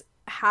loneliness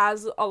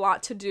has a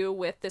lot to do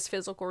with this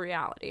physical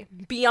reality.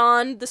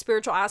 Beyond the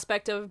spiritual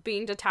aspect of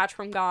being detached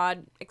from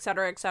God,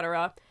 etc.,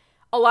 etc.,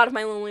 a lot of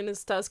my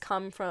loneliness does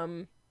come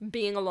from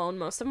being alone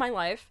most of my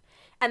life.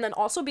 And then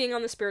also being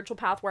on the spiritual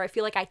path where I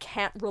feel like I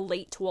can't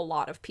relate to a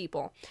lot of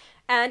people.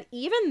 And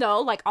even though,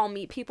 like, I'll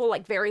meet people,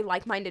 like, very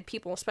like-minded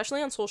people,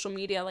 especially on social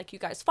media, like, you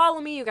guys follow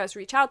me, you guys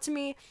reach out to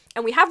me,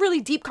 and we have really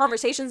deep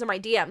conversations in my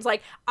DMs.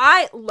 Like,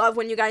 I love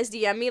when you guys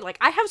DM me. Like,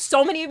 I have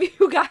so many of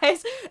you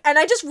guys, and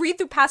I just read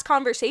through past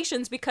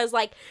conversations because,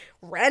 like,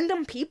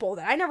 random people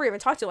that I never even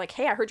talked to, like,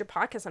 hey, I heard your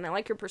podcast, and I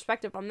like your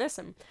perspective on this,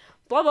 and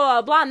blah,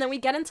 blah, blah, blah. And then we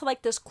get into,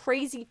 like, this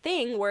crazy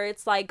thing where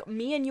it's, like,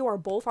 me and you are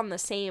both on the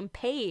same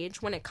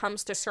page when it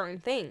comes to certain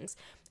things.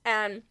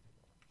 And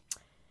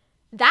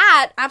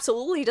that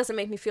absolutely doesn't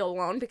make me feel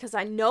alone because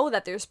I know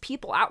that there's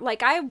people out,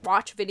 like, I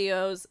watch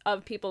videos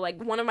of people,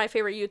 like, one of my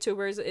favorite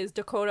YouTubers is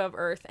Dakota of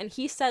Earth, and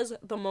he says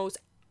the most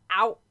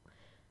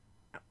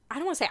I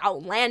don't want to say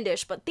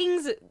outlandish, but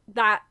things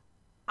that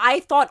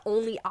I thought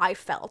only I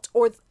felt,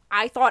 or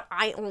I thought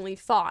I only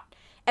thought.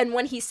 And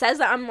when he says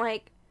that, I'm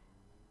like,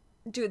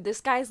 dude,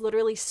 this guy's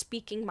literally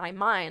speaking my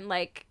mind.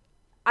 Like,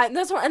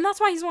 that's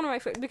why he's one of my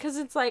favorites, because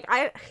it's like,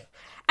 I can't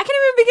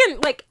even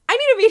begin, like, I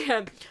need to meet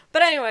him.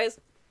 But anyways,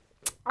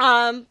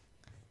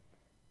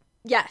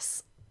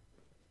 yes.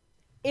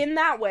 In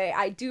that way,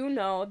 I do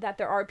know that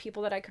there are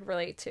people that I could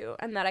relate to,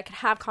 and that I could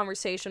have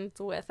conversations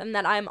with, and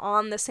that I'm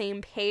on the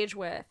same page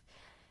with.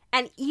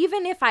 And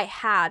even if I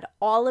had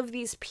all of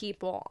these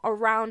people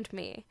around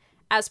me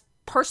as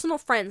personal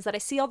friends that I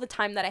see all the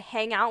time, that I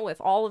hang out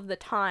with all of the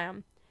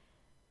time,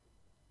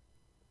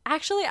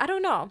 actually, I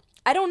don't know.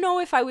 I don't know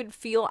if I would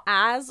feel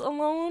as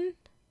alone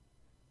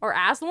or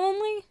as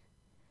lonely.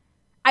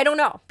 I don't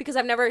know, because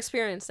I've never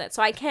experienced it,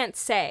 so I can't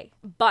say.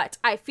 But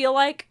I feel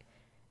like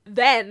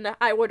then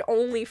I would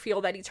only feel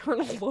that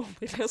eternal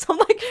loneliness. I'm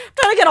like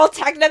trying to get all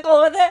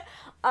technical with it.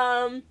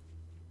 I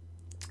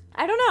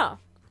don't know.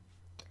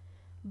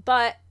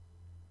 But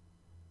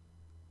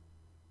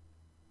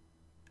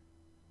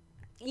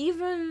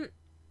even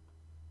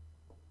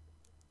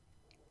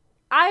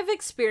I've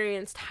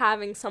experienced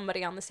having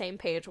somebody on the same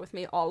page with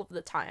me all of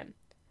the time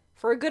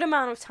for a good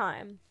amount of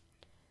time.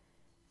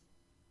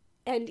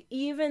 And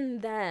even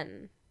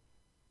then,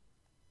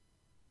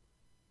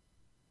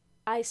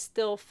 I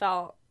still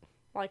felt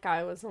like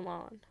I was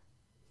alone.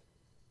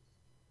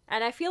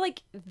 And I feel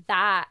like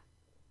that,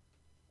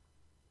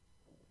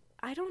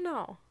 I don't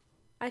know.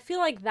 I feel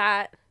like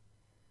that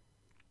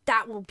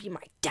will be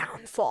my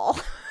downfall.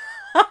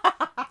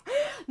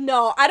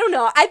 No, I don't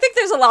know. I think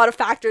there's a lot of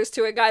factors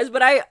to it, guys,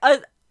 but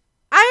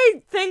I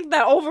think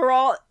that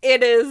overall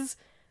it is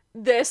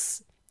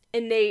this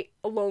innate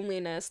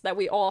loneliness that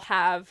we all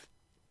have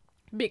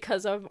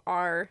because of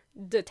our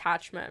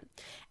detachment.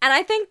 And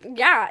I think,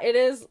 yeah, it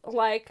is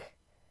like,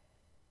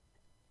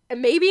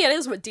 maybe it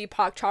is what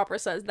Deepak Chopra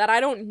says, that I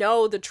don't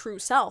know the true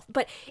self,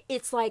 but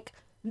it's like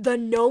the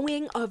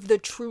knowing of the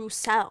true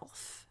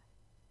self.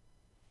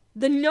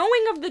 The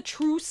knowing of the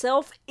true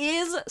self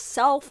is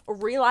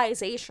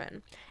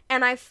self-realization.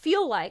 And I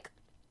feel like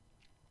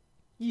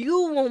you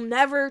will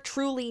never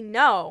truly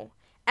know.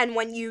 And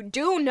when you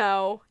do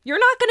know, you're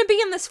not going to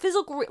be in this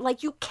physical,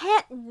 like, you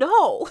can't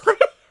know.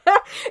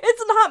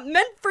 It's not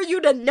meant for you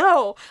to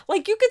know.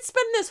 Like, you could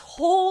spend this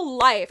whole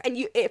life, and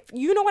if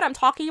you know what I'm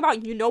talking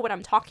about, you know what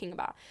I'm talking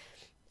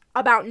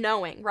about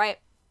knowing, right?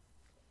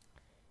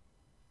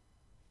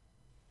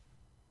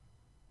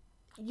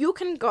 You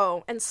can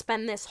go and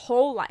spend this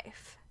whole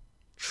life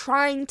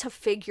trying to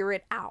figure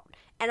it out.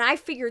 And I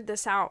figured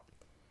this out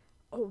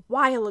a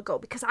while ago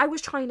because I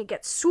was trying to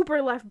get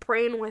super left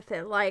brain with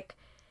it. Like,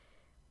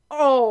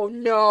 oh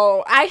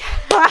no, I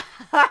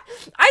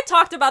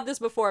talked about this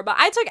before, but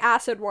I took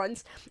acid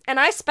once and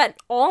I spent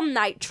all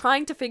night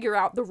trying to figure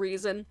out the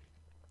reasons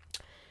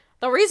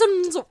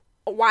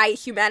why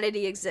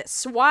humanity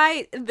exists,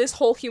 why this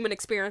whole human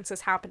experience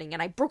is happening.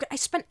 And I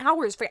spent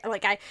hours,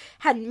 like, I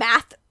had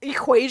math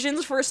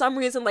equations for some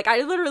reason. Like,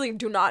 I literally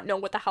do not know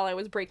what the hell I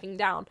was breaking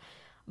down.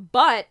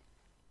 But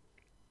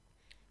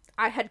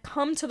I had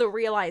come to the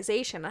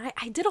realization,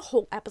 I did a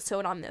whole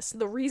episode on this,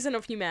 the reason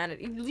of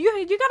humanity.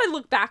 You gotta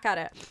look back at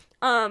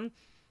it.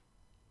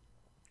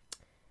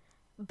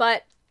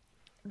 But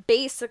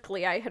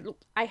basically, I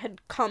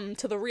had come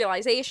to the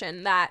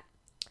realization that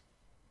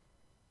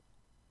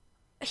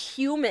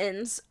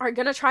humans are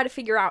gonna try to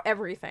figure out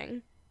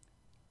everything.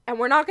 And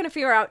we're not gonna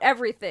figure out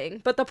everything.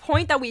 But the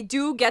point that we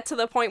do get to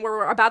the point where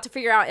we're about to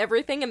figure out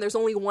everything and there's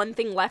only one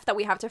thing left that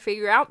we have to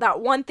figure out, that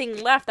one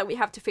thing left that we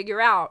have to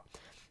figure out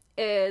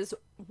is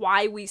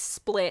why we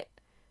split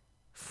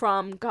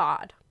from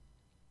God.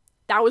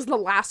 That was the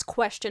last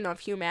question of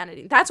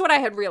humanity. That's what I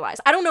had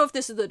realized. I don't know if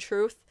this is the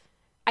truth.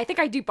 I think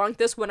I debunked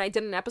this when I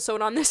did an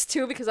episode on this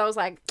too, because I was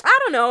like, I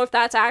don't know if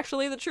that's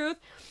actually the truth.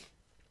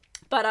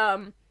 But,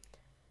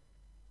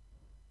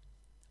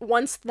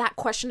 once that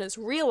question is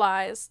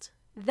realized,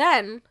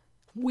 then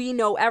we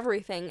know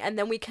everything, and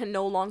then we can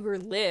no longer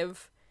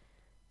live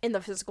in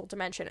the physical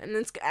dimension.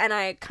 And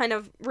I kind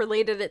of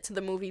related it to the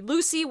movie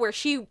Lucy, where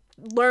she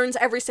learns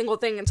every single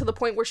thing, and to the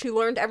point where she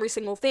learned every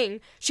single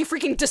thing, she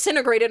freaking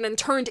disintegrated and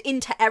turned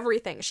into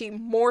everything. She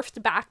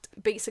morphed back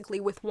basically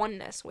with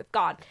oneness with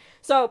God.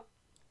 So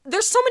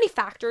there's so many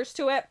factors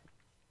to it.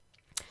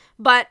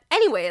 But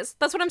anyways,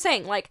 that's what I'm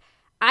saying. Like,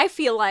 I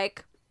feel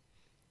like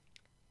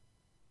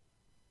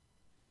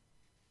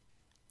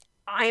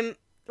I'm,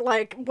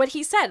 like, what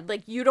he said,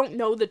 like, you don't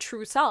know the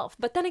true self.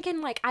 But then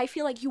again, like, I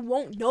feel like you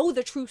won't know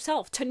the true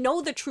self. To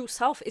know the true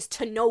self is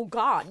to know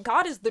God.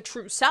 God is the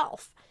true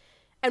self.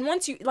 And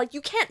once you, like, you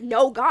can't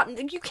know God.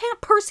 You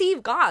can't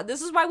perceive God.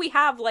 This is why we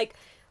have, like,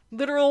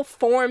 literal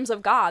forms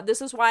of God.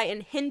 This is why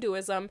in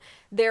Hinduism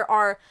there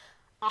are,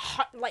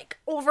 like,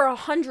 over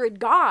 100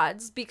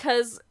 gods.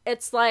 Because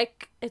it's,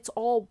 like, it's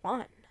all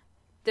one.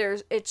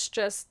 It's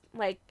just,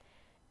 like,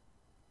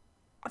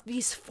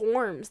 these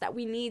forms that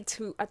we need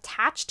to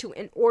attach to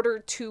in order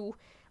to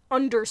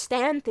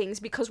understand things,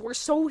 because we're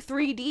so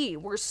 3D.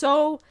 We're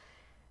so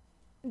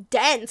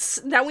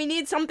dense, that we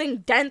need something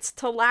dense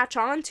to latch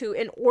onto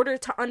in order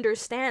to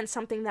understand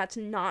something that's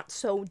not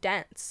so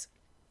dense.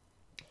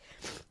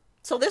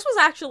 So this was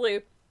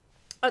actually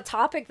a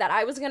topic that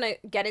I was gonna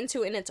get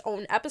into in its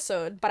own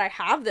episode, but I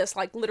have this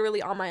like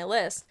literally on my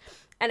list,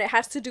 and it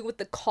has to do with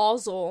the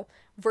causal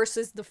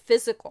versus the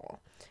physical.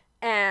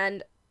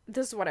 And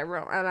this is what I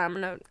wrote,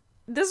 and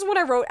this is what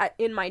I wrote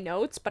in my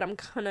notes, but I'm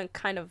gonna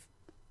kind of,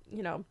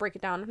 break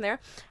it down from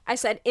there. I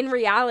said, in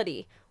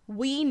reality,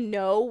 we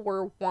know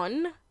we're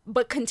one,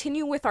 but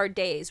continue with our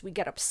days. We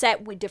get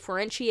upset, we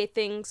differentiate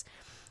things,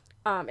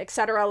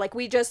 etc. Like,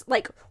 we just,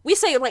 like, we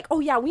say, like, oh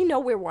yeah, we know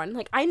we're one.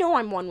 Like, I know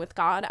I'm one with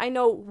God. I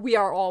know we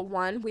are all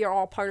one. We are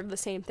all part of the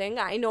same thing.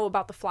 I know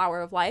about the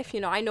flower of life.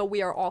 I know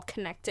we are all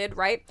connected,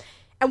 right?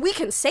 And we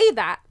can say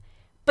that,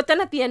 but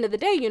then at the end of the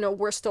day,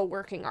 we're still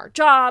working our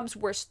jobs.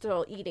 We're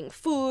still eating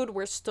food.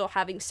 We're still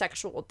having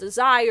sexual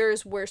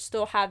desires. We're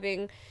still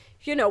having,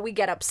 we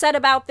get upset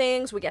about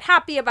things. We get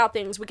happy about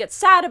things. We get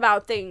sad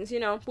about things.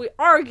 We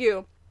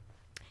argue,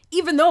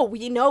 even though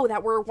we know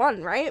that we're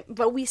one, right?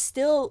 But we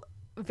still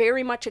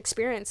very much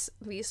experience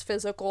these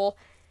physical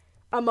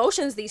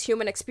emotions, these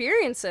human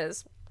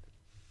experiences.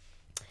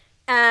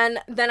 And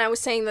then I was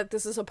saying that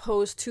this is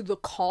opposed to the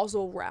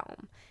causal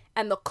realm.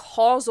 And the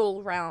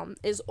causal realm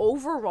is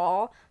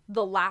overall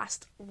the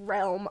last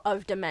realm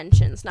of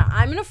dimensions. Now,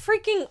 I'm gonna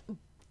freaking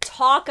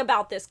talk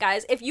about this,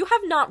 guys. If you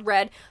have not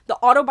read the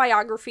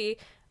autobiography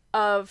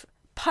of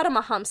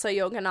Paramahamsa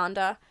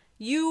Yogananda,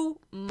 you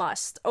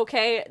must,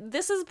 okay?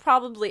 This is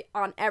probably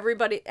on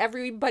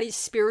everybody's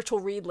spiritual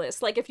read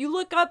list. Like, if you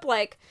look up,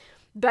 like,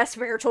 best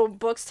spiritual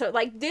books to,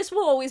 like, this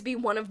will always be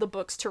one of the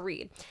books to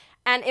read.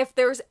 And if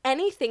there's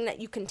anything that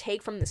you can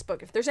take from this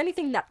book, if there's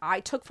anything that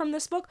I took from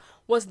this book,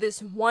 was this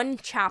one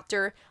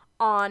chapter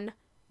on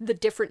the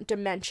different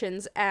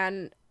dimensions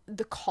and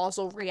the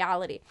causal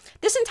reality.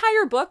 This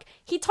entire book,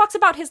 he talks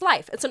about his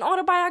life. It's an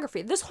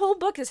autobiography. This whole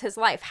book is his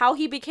life. How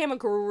he became a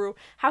guru,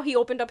 how he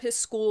opened up his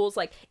schools.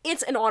 Like,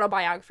 it's an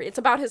autobiography. It's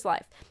about his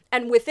life.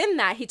 And within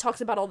that, he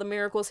talks about all the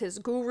miracles his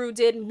guru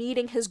did,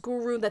 meeting his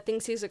guru, the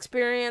things he's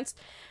experienced.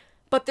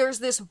 But there's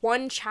this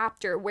one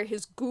chapter where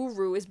his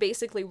guru is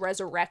basically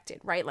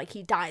resurrected, right? Like,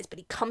 he dies, but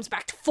he comes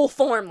back to full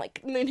form.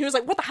 Like, and he was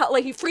like, what the hell?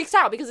 Like, he freaks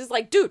out because he's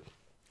like, dude,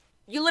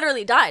 you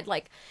literally died.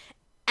 Like,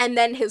 and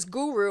then his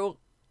guru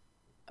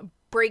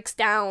breaks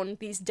down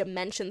these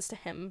dimensions to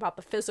him about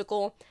the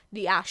physical,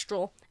 the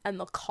astral, and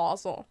the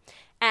causal.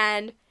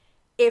 And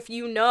if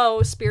you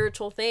know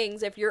spiritual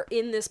things, if you're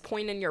in this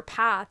point in your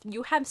path,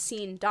 you have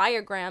seen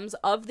diagrams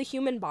of the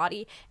human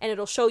body, and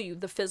it'll show you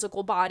the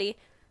physical body,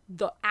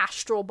 the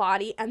astral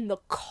body, and the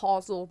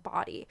causal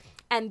body.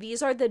 And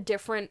these are the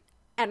different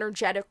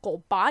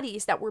energetical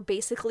bodies that we're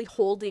basically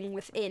holding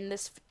within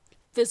this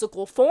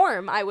physical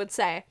form, I would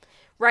say,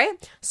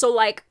 right? So,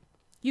 like,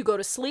 you go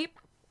to sleep,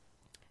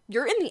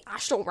 you're in the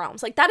astral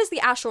realms. Like, that is the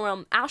astral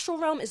realm. Astral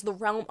realm is the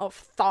realm of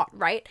thought,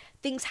 right?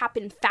 Things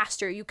happen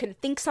faster. You can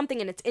think something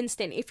and it's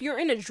instant. If you're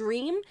in a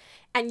dream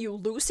and you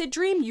lucid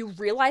dream, you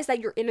realize that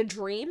you're in a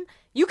dream,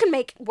 you can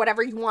make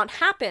whatever you want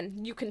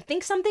happen. You can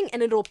think something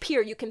and it'll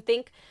appear. You can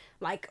think,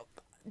 like,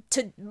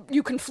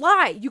 you can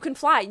fly. You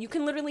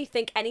can literally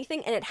think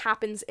anything and it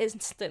happens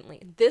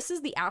instantly. This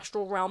is the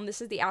astral realm.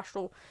 This is the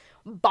astral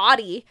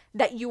body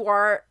that you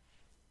are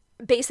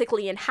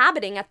basically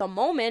inhabiting at the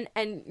moment,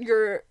 and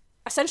you're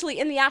essentially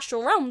in the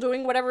astral realm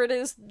doing whatever it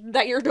is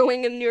that you're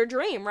doing in your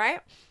dream,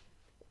 right?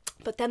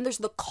 But then there's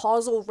the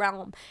causal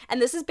realm,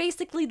 and this is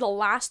basically the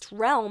last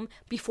realm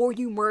before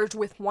you merge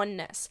with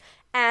oneness.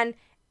 And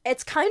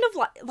it's kind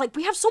of like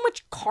we have so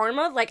much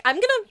karma. Like,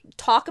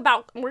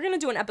 we're gonna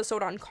do an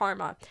episode on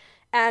karma,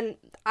 and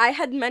I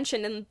had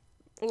mentioned in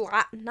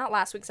not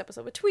last week's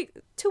episode, but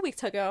 2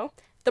 weeks ago,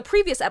 the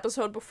previous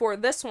episode before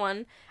this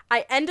one,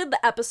 I ended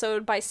the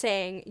episode by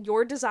saying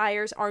your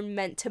desires are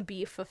meant to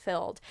be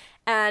fulfilled.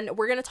 And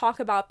we're going to talk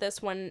about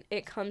this when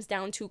it comes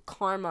down to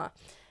karma.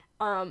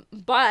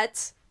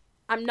 But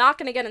I'm not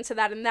going to get into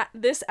that in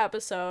this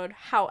episode.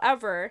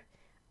 However,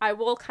 I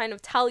will kind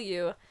of tell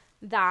you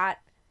that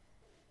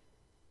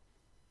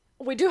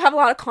we do have a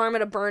lot of karma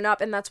to burn up,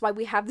 and that's why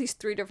we have these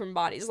 3 different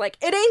bodies. Like,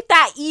 it ain't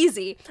that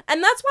easy.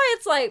 And that's why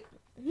it's like,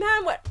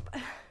 man, what...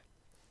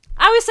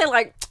 I always say,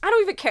 like, I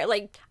don't even care.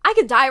 Like, I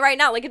could die right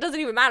now. Like, it doesn't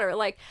even matter.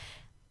 Like,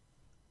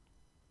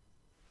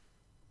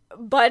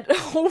 but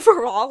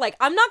overall, like,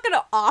 I'm not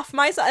gonna off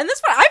myself. And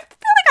this one, I feel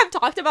like I've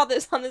talked about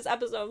this on this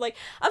episode. Like,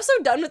 I'm so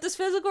done with this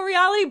physical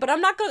reality, but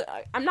I'm not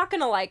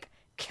gonna, like,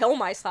 kill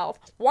myself.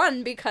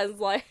 One, because,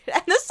 like,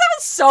 and this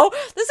sounds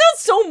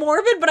so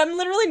morbid, but I'm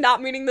literally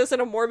not meaning this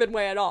in a morbid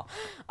way at all.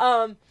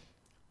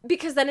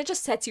 Because then it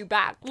just sets you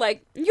back.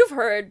 Like, you've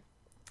heard,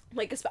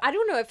 like, I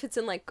don't know if it's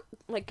in, like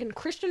in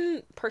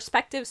Christian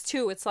perspectives,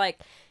 too, it's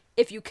like,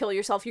 if you kill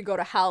yourself, you go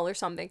to hell or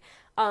something.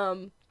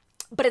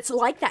 But it's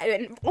like that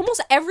in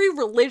almost every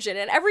religion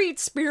and every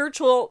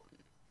spiritual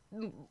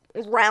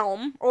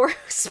realm or,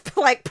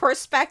 like,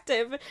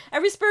 perspective,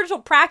 every spiritual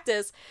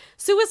practice,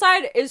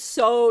 suicide is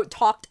so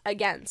talked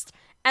against.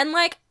 And,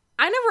 like,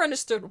 I never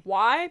understood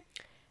why,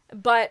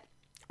 but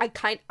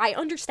I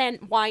understand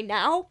why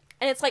now.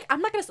 And it's like, I'm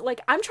not gonna,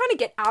 like, I'm trying to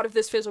get out of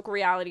this physical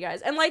reality,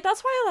 guys. And, like,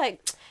 that's why,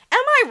 like, am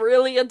I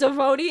really a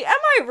devotee? Am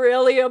I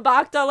really a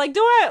bhakta? Like,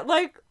 do I,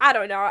 like, I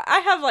don't know.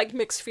 I have, like,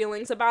 mixed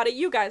feelings about it.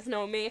 You guys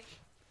know me.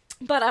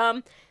 But,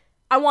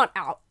 I want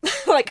out.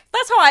 Like,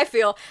 that's how I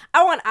feel.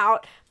 I want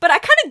out. But I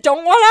kind of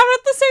don't want out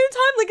at the same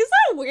time. Like, is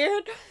that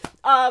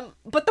weird?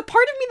 But the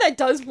part of me that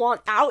does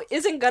want out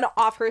isn't gonna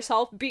off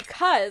herself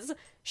because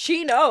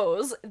she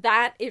knows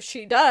that if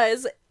she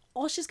does,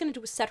 all she's gonna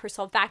do is set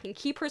herself back and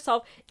keep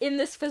herself in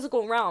this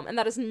physical realm, and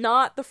that is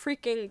not the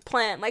freaking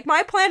plan. Like,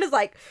 my plan is,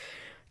 like,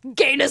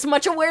 gain as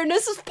much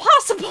awareness as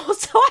possible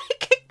so I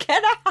can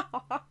get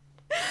out.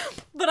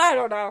 But I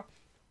don't know.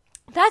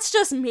 That's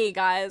just me,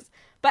 guys.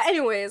 But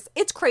anyways,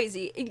 it's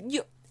crazy.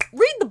 You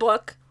read the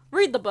book.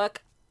 Read the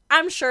book.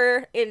 I'm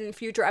sure in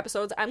future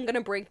episodes I'm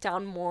gonna break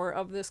down more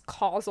of this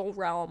causal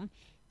realm,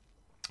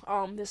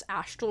 this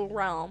astral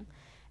realm.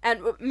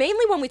 And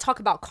mainly when we talk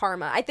about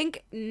karma. I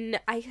think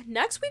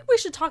next week we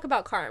should talk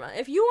about karma.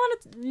 If you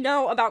want to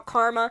know about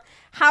karma,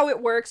 how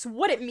it works,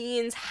 what it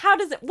means, what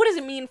does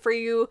it mean for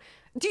you?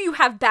 Do you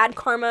have bad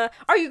karma?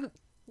 Are you,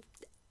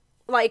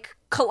 like,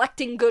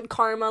 collecting good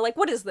karma? Like,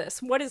 what is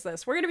this? What is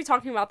this? We're going to be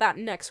talking about that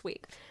next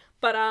week.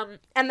 But,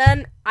 and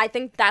then I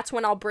think that's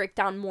when I'll break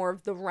down more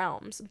of the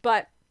realms.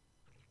 But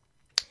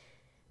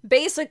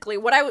basically,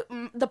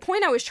 the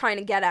point I was trying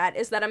to get at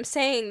is that I'm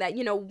saying that,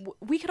 you know,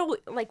 we could all,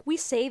 like, we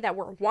say that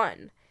we're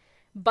one,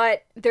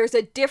 but there's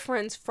a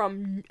difference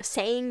from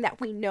saying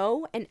that we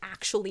know and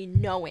actually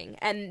knowing,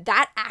 and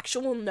that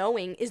actual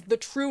knowing is the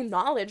true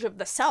knowledge of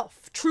the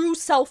self, true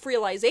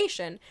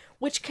self-realization,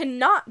 which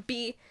cannot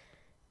be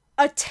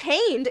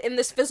attained in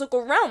this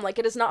physical realm. Like,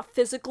 it is not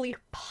physically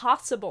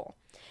possible.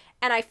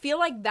 And I feel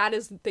like that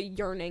is the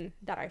yearning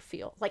that I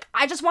feel. Like,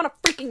 I just want to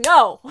freaking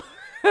know.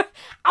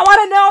 I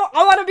want to know.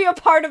 I want to be a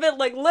part of it.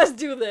 Like, let's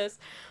do this.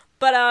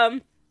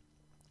 But,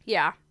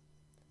 yeah.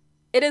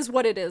 It is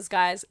what it is,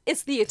 guys.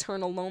 It's the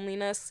eternal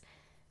loneliness.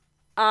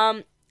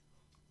 I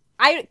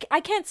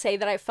can't say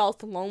that I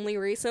felt lonely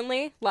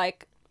recently.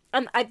 Like,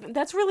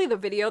 that's really the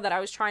video that I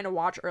was trying to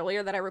watch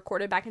earlier that I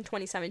recorded back in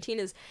 2017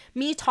 is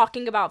me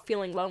talking about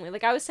feeling lonely.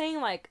 Like, I was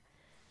saying, like,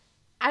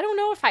 I don't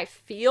know if I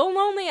feel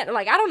lonely.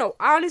 Like, I don't know.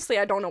 Honestly,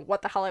 I don't know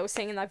what the hell I was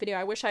saying in that video.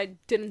 I wish I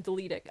didn't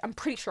delete it. I'm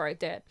pretty sure I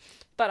did.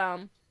 But,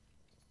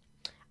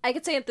 I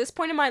could say at this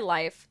point in my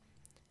life,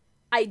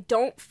 I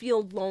don't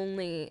feel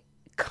lonely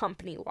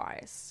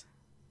company-wise.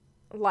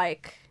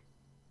 Like,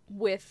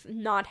 with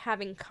not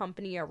having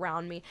company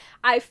around me.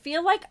 I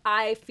feel like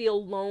I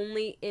feel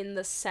lonely in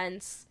the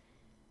sense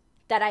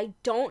that I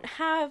don't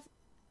have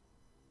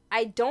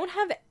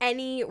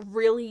any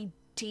really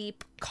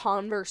deep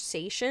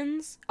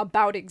conversations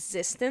about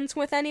existence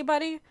with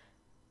anybody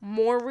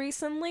more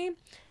recently.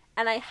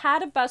 And I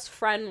had a best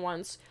friend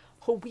once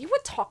who we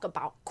would talk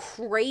about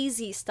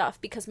crazy stuff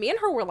because me and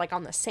her were, like,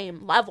 on the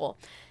same level.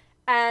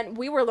 And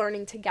we were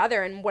learning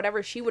together, and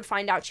whatever she would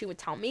find out, she would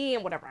tell me,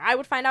 and whatever I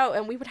would find out,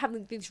 and we would have,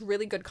 like, these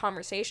really good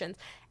conversations.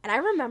 And I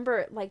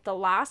remember, like, the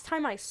last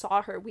time I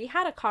saw her, we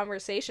had a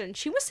conversation.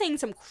 She was saying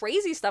some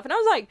crazy stuff, and I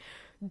was like,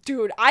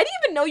 dude, I didn't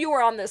even know you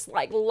were on this,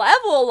 like,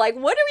 level. Like,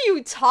 what are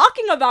you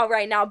talking about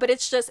right now? But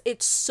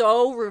it's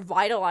so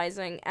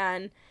revitalizing,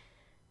 and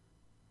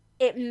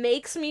it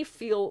makes me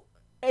feel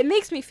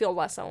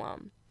less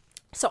alone.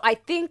 So I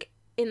think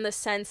in the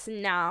sense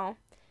now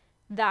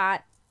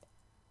that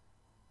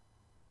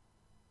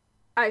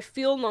I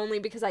feel lonely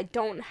because I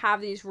don't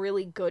have these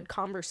really good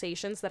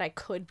conversations that I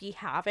could be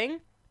having.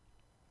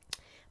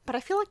 But I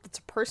feel like that's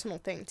a personal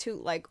thing too.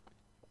 Like,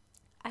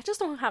 I just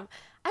don't have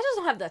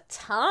the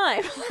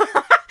time.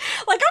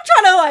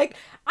 Like,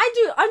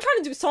 I'm trying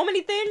to do so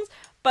many things,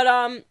 but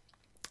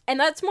and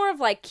that's more of,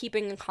 like,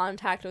 keeping in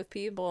contact with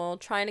people,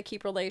 trying to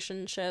keep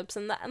relationships,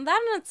 and that in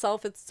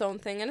itself, it's its own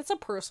thing, and it's a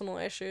personal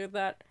issue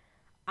that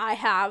I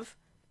have.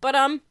 But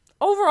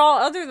overall,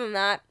 other than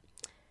that,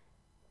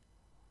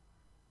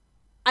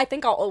 I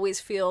think I'll always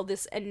feel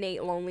this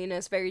innate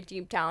loneliness very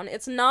deep down.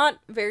 It's not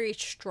very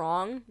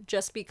strong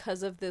just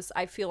because of this.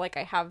 I feel like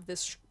I have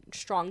this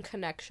strong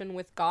connection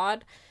with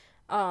God.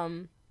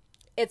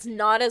 It's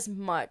not as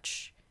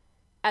much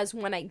as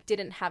when I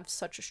didn't have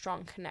such a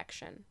strong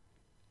connection.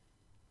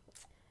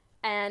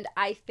 And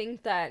I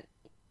think that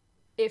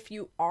if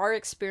you are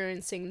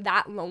experiencing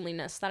that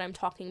loneliness that I'm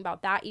talking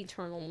about, that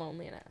eternal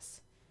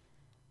loneliness,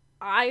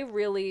 I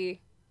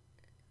really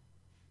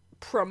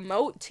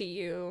promote to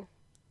you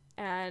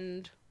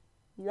and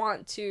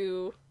want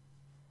to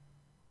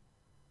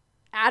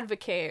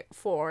advocate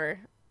for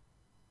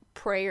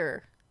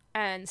prayer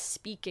and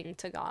speaking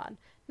to God.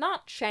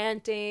 Not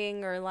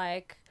chanting or,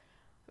 like,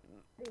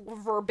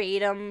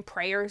 verbatim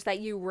prayers that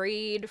you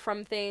read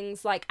from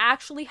things. Like,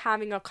 actually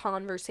having a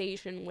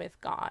conversation with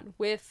God,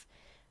 with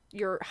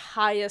your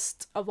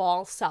highest of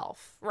all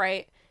self,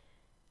 right?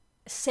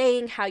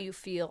 Saying how you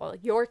feel,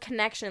 your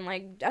connection,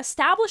 like,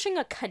 establishing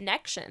a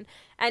connection.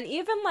 And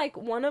even, like,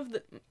 one of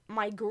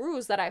my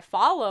gurus that I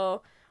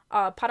follow,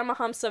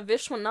 Paramahamsa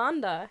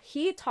Vishwananda,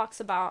 he talks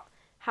about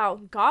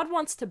how God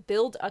wants to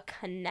build a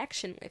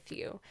connection with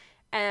you.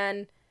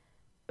 And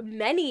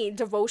many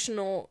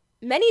devotional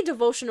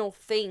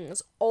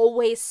things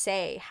always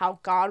say how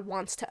God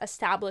wants to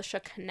establish a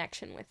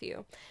connection with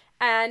you.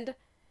 And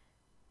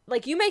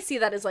like, you may see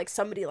that as like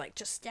somebody like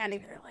just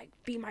standing there like,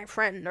 be my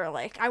friend, or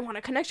like, I want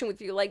a connection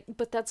with you, like,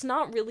 but that's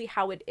not really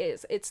how it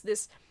is. It's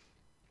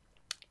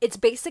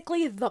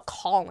basically the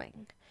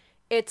calling.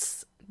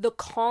 It's the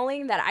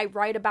calling that I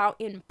write about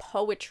in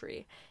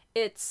poetry.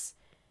 It's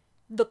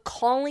the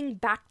calling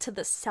back to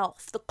the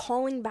self, the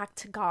calling back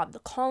to God, the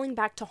calling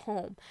back to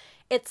home.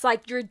 It's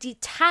like you're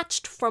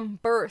detached from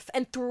birth,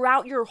 and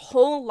throughout your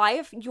whole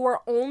life, you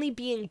are only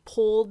being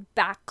pulled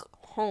back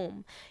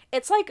home.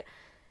 It's like,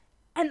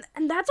 and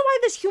that's why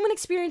this human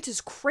experience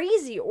is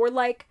crazy, or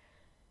like,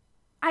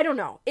 I don't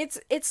know. It's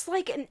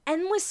like an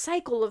endless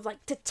cycle of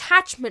like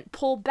detachment,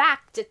 pull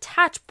back,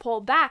 detach, pull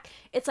back.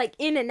 It's like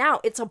in and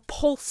out. It's a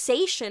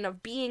pulsation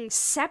of being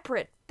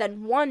separate,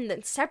 then one,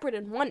 then separate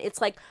and one. It's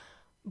like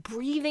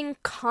breathing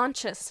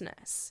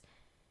consciousness.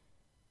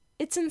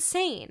 It's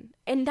insane.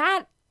 And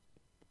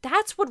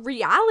that's what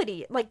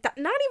reality, like, that,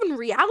 not even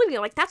reality,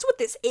 like, that's what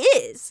this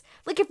is.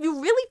 Like, if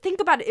you really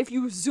think about it, if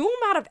you zoom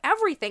out of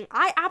everything,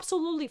 I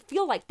absolutely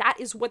feel like that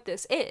is what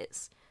this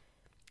is.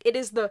 It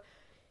is the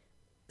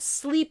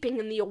sleeping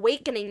and the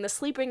awakening, the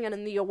sleeping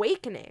and the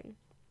awakening.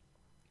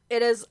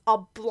 It is a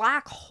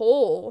black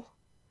hole,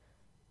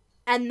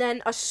 and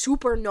then a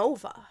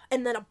supernova,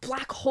 and then a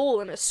black hole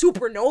and a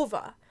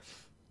supernova.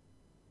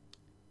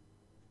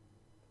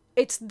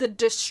 It's the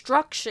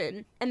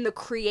destruction and the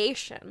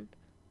creation.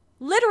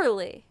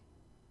 Literally.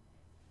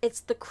 It's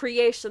the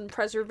creation,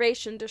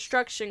 preservation,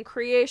 destruction,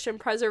 creation,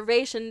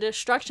 preservation,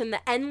 destruction,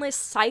 the endless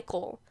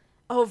cycle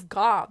of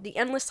God, the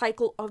endless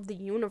cycle of the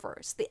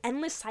universe, the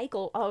endless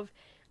cycle of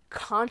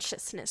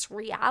consciousness,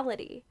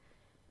 reality.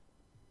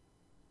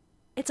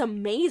 It's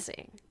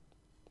amazing.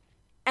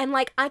 And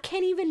like, I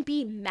can't even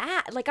be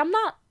mad. Like, I'm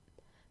not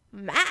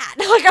mad.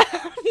 Like, not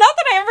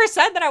that I ever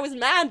said that I was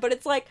mad, but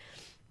it's like,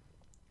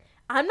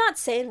 I'm not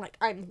saying like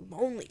I'm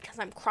lonely because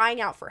I'm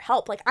crying out for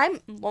help. Like, I'm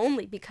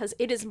lonely because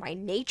it is my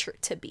nature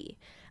to be.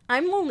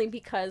 I'm lonely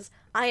because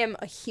I am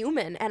a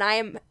human and I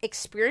am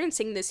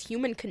experiencing this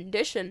human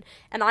condition,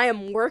 and I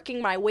am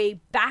working my way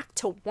back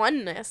to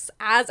oneness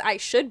as I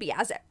should be,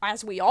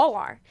 as we all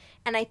are.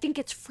 And I think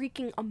it's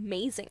freaking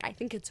amazing. I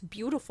think it's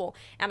beautiful,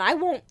 and I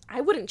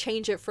wouldn't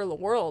change it for the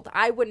world.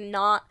 I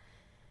wouldn't.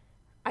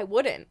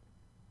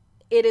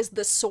 It is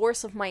the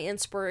source of my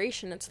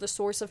inspiration. It's the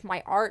source of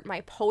my art,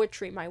 my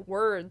poetry, my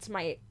words,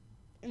 my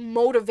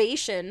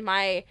motivation,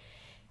 my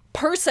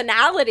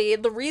personality.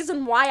 The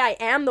reason why I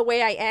am the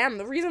way I am,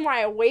 the reason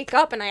why I wake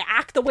up and I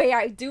act the way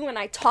I do and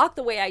I talk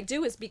the way I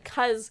do, is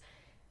because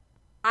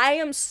I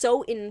am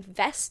so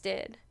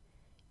invested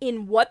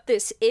in what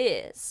this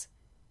is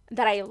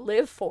that I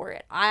live for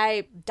it.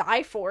 I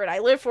die for it. I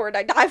live for it.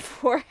 I die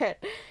for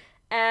it.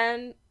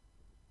 And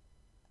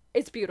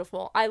it's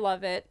beautiful. I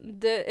love it.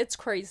 It's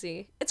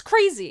crazy. It's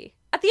crazy.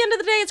 At the end of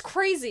the day, it's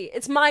crazy.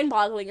 It's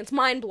mind-boggling. It's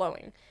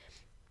mind-blowing.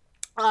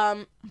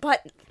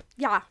 But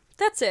yeah,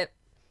 that's it.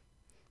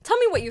 Tell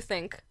me what you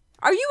think.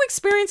 Are you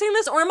experiencing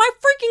this, or am I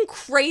freaking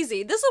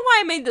crazy? This is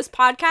why I made this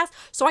podcast,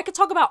 so I could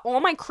talk about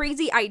all my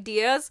crazy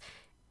ideas,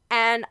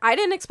 and I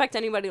didn't expect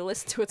anybody to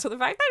listen to it, so the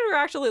fact that you're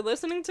actually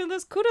listening to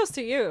this, kudos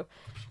to you.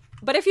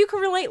 But if you can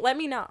relate, let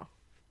me know.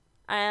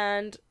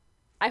 And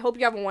I hope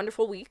you have a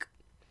wonderful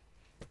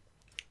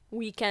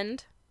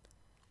weekend,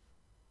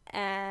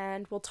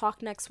 and we'll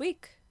talk next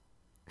week.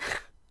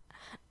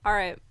 All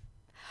right.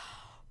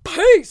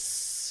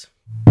 Peace!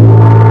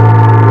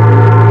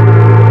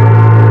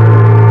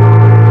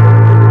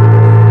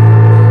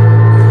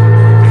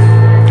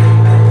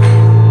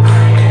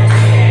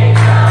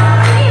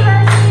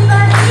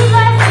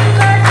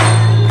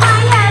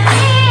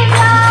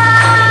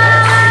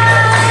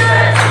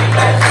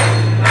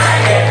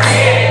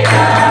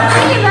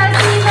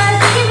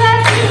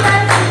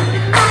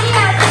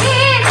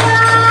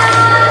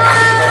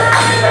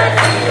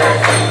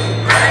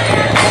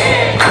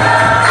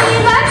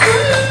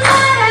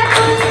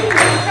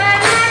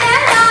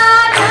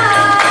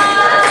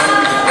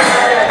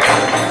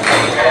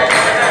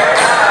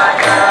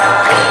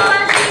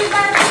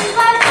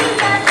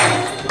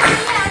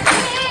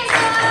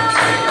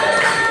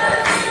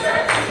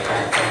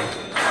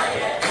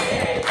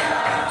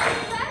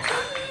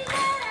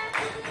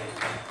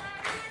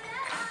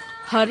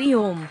 Hari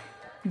Om.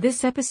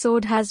 This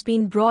episode has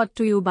been brought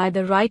to you by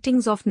the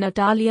writings of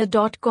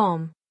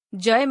Natalia.com.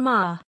 Jai Ma.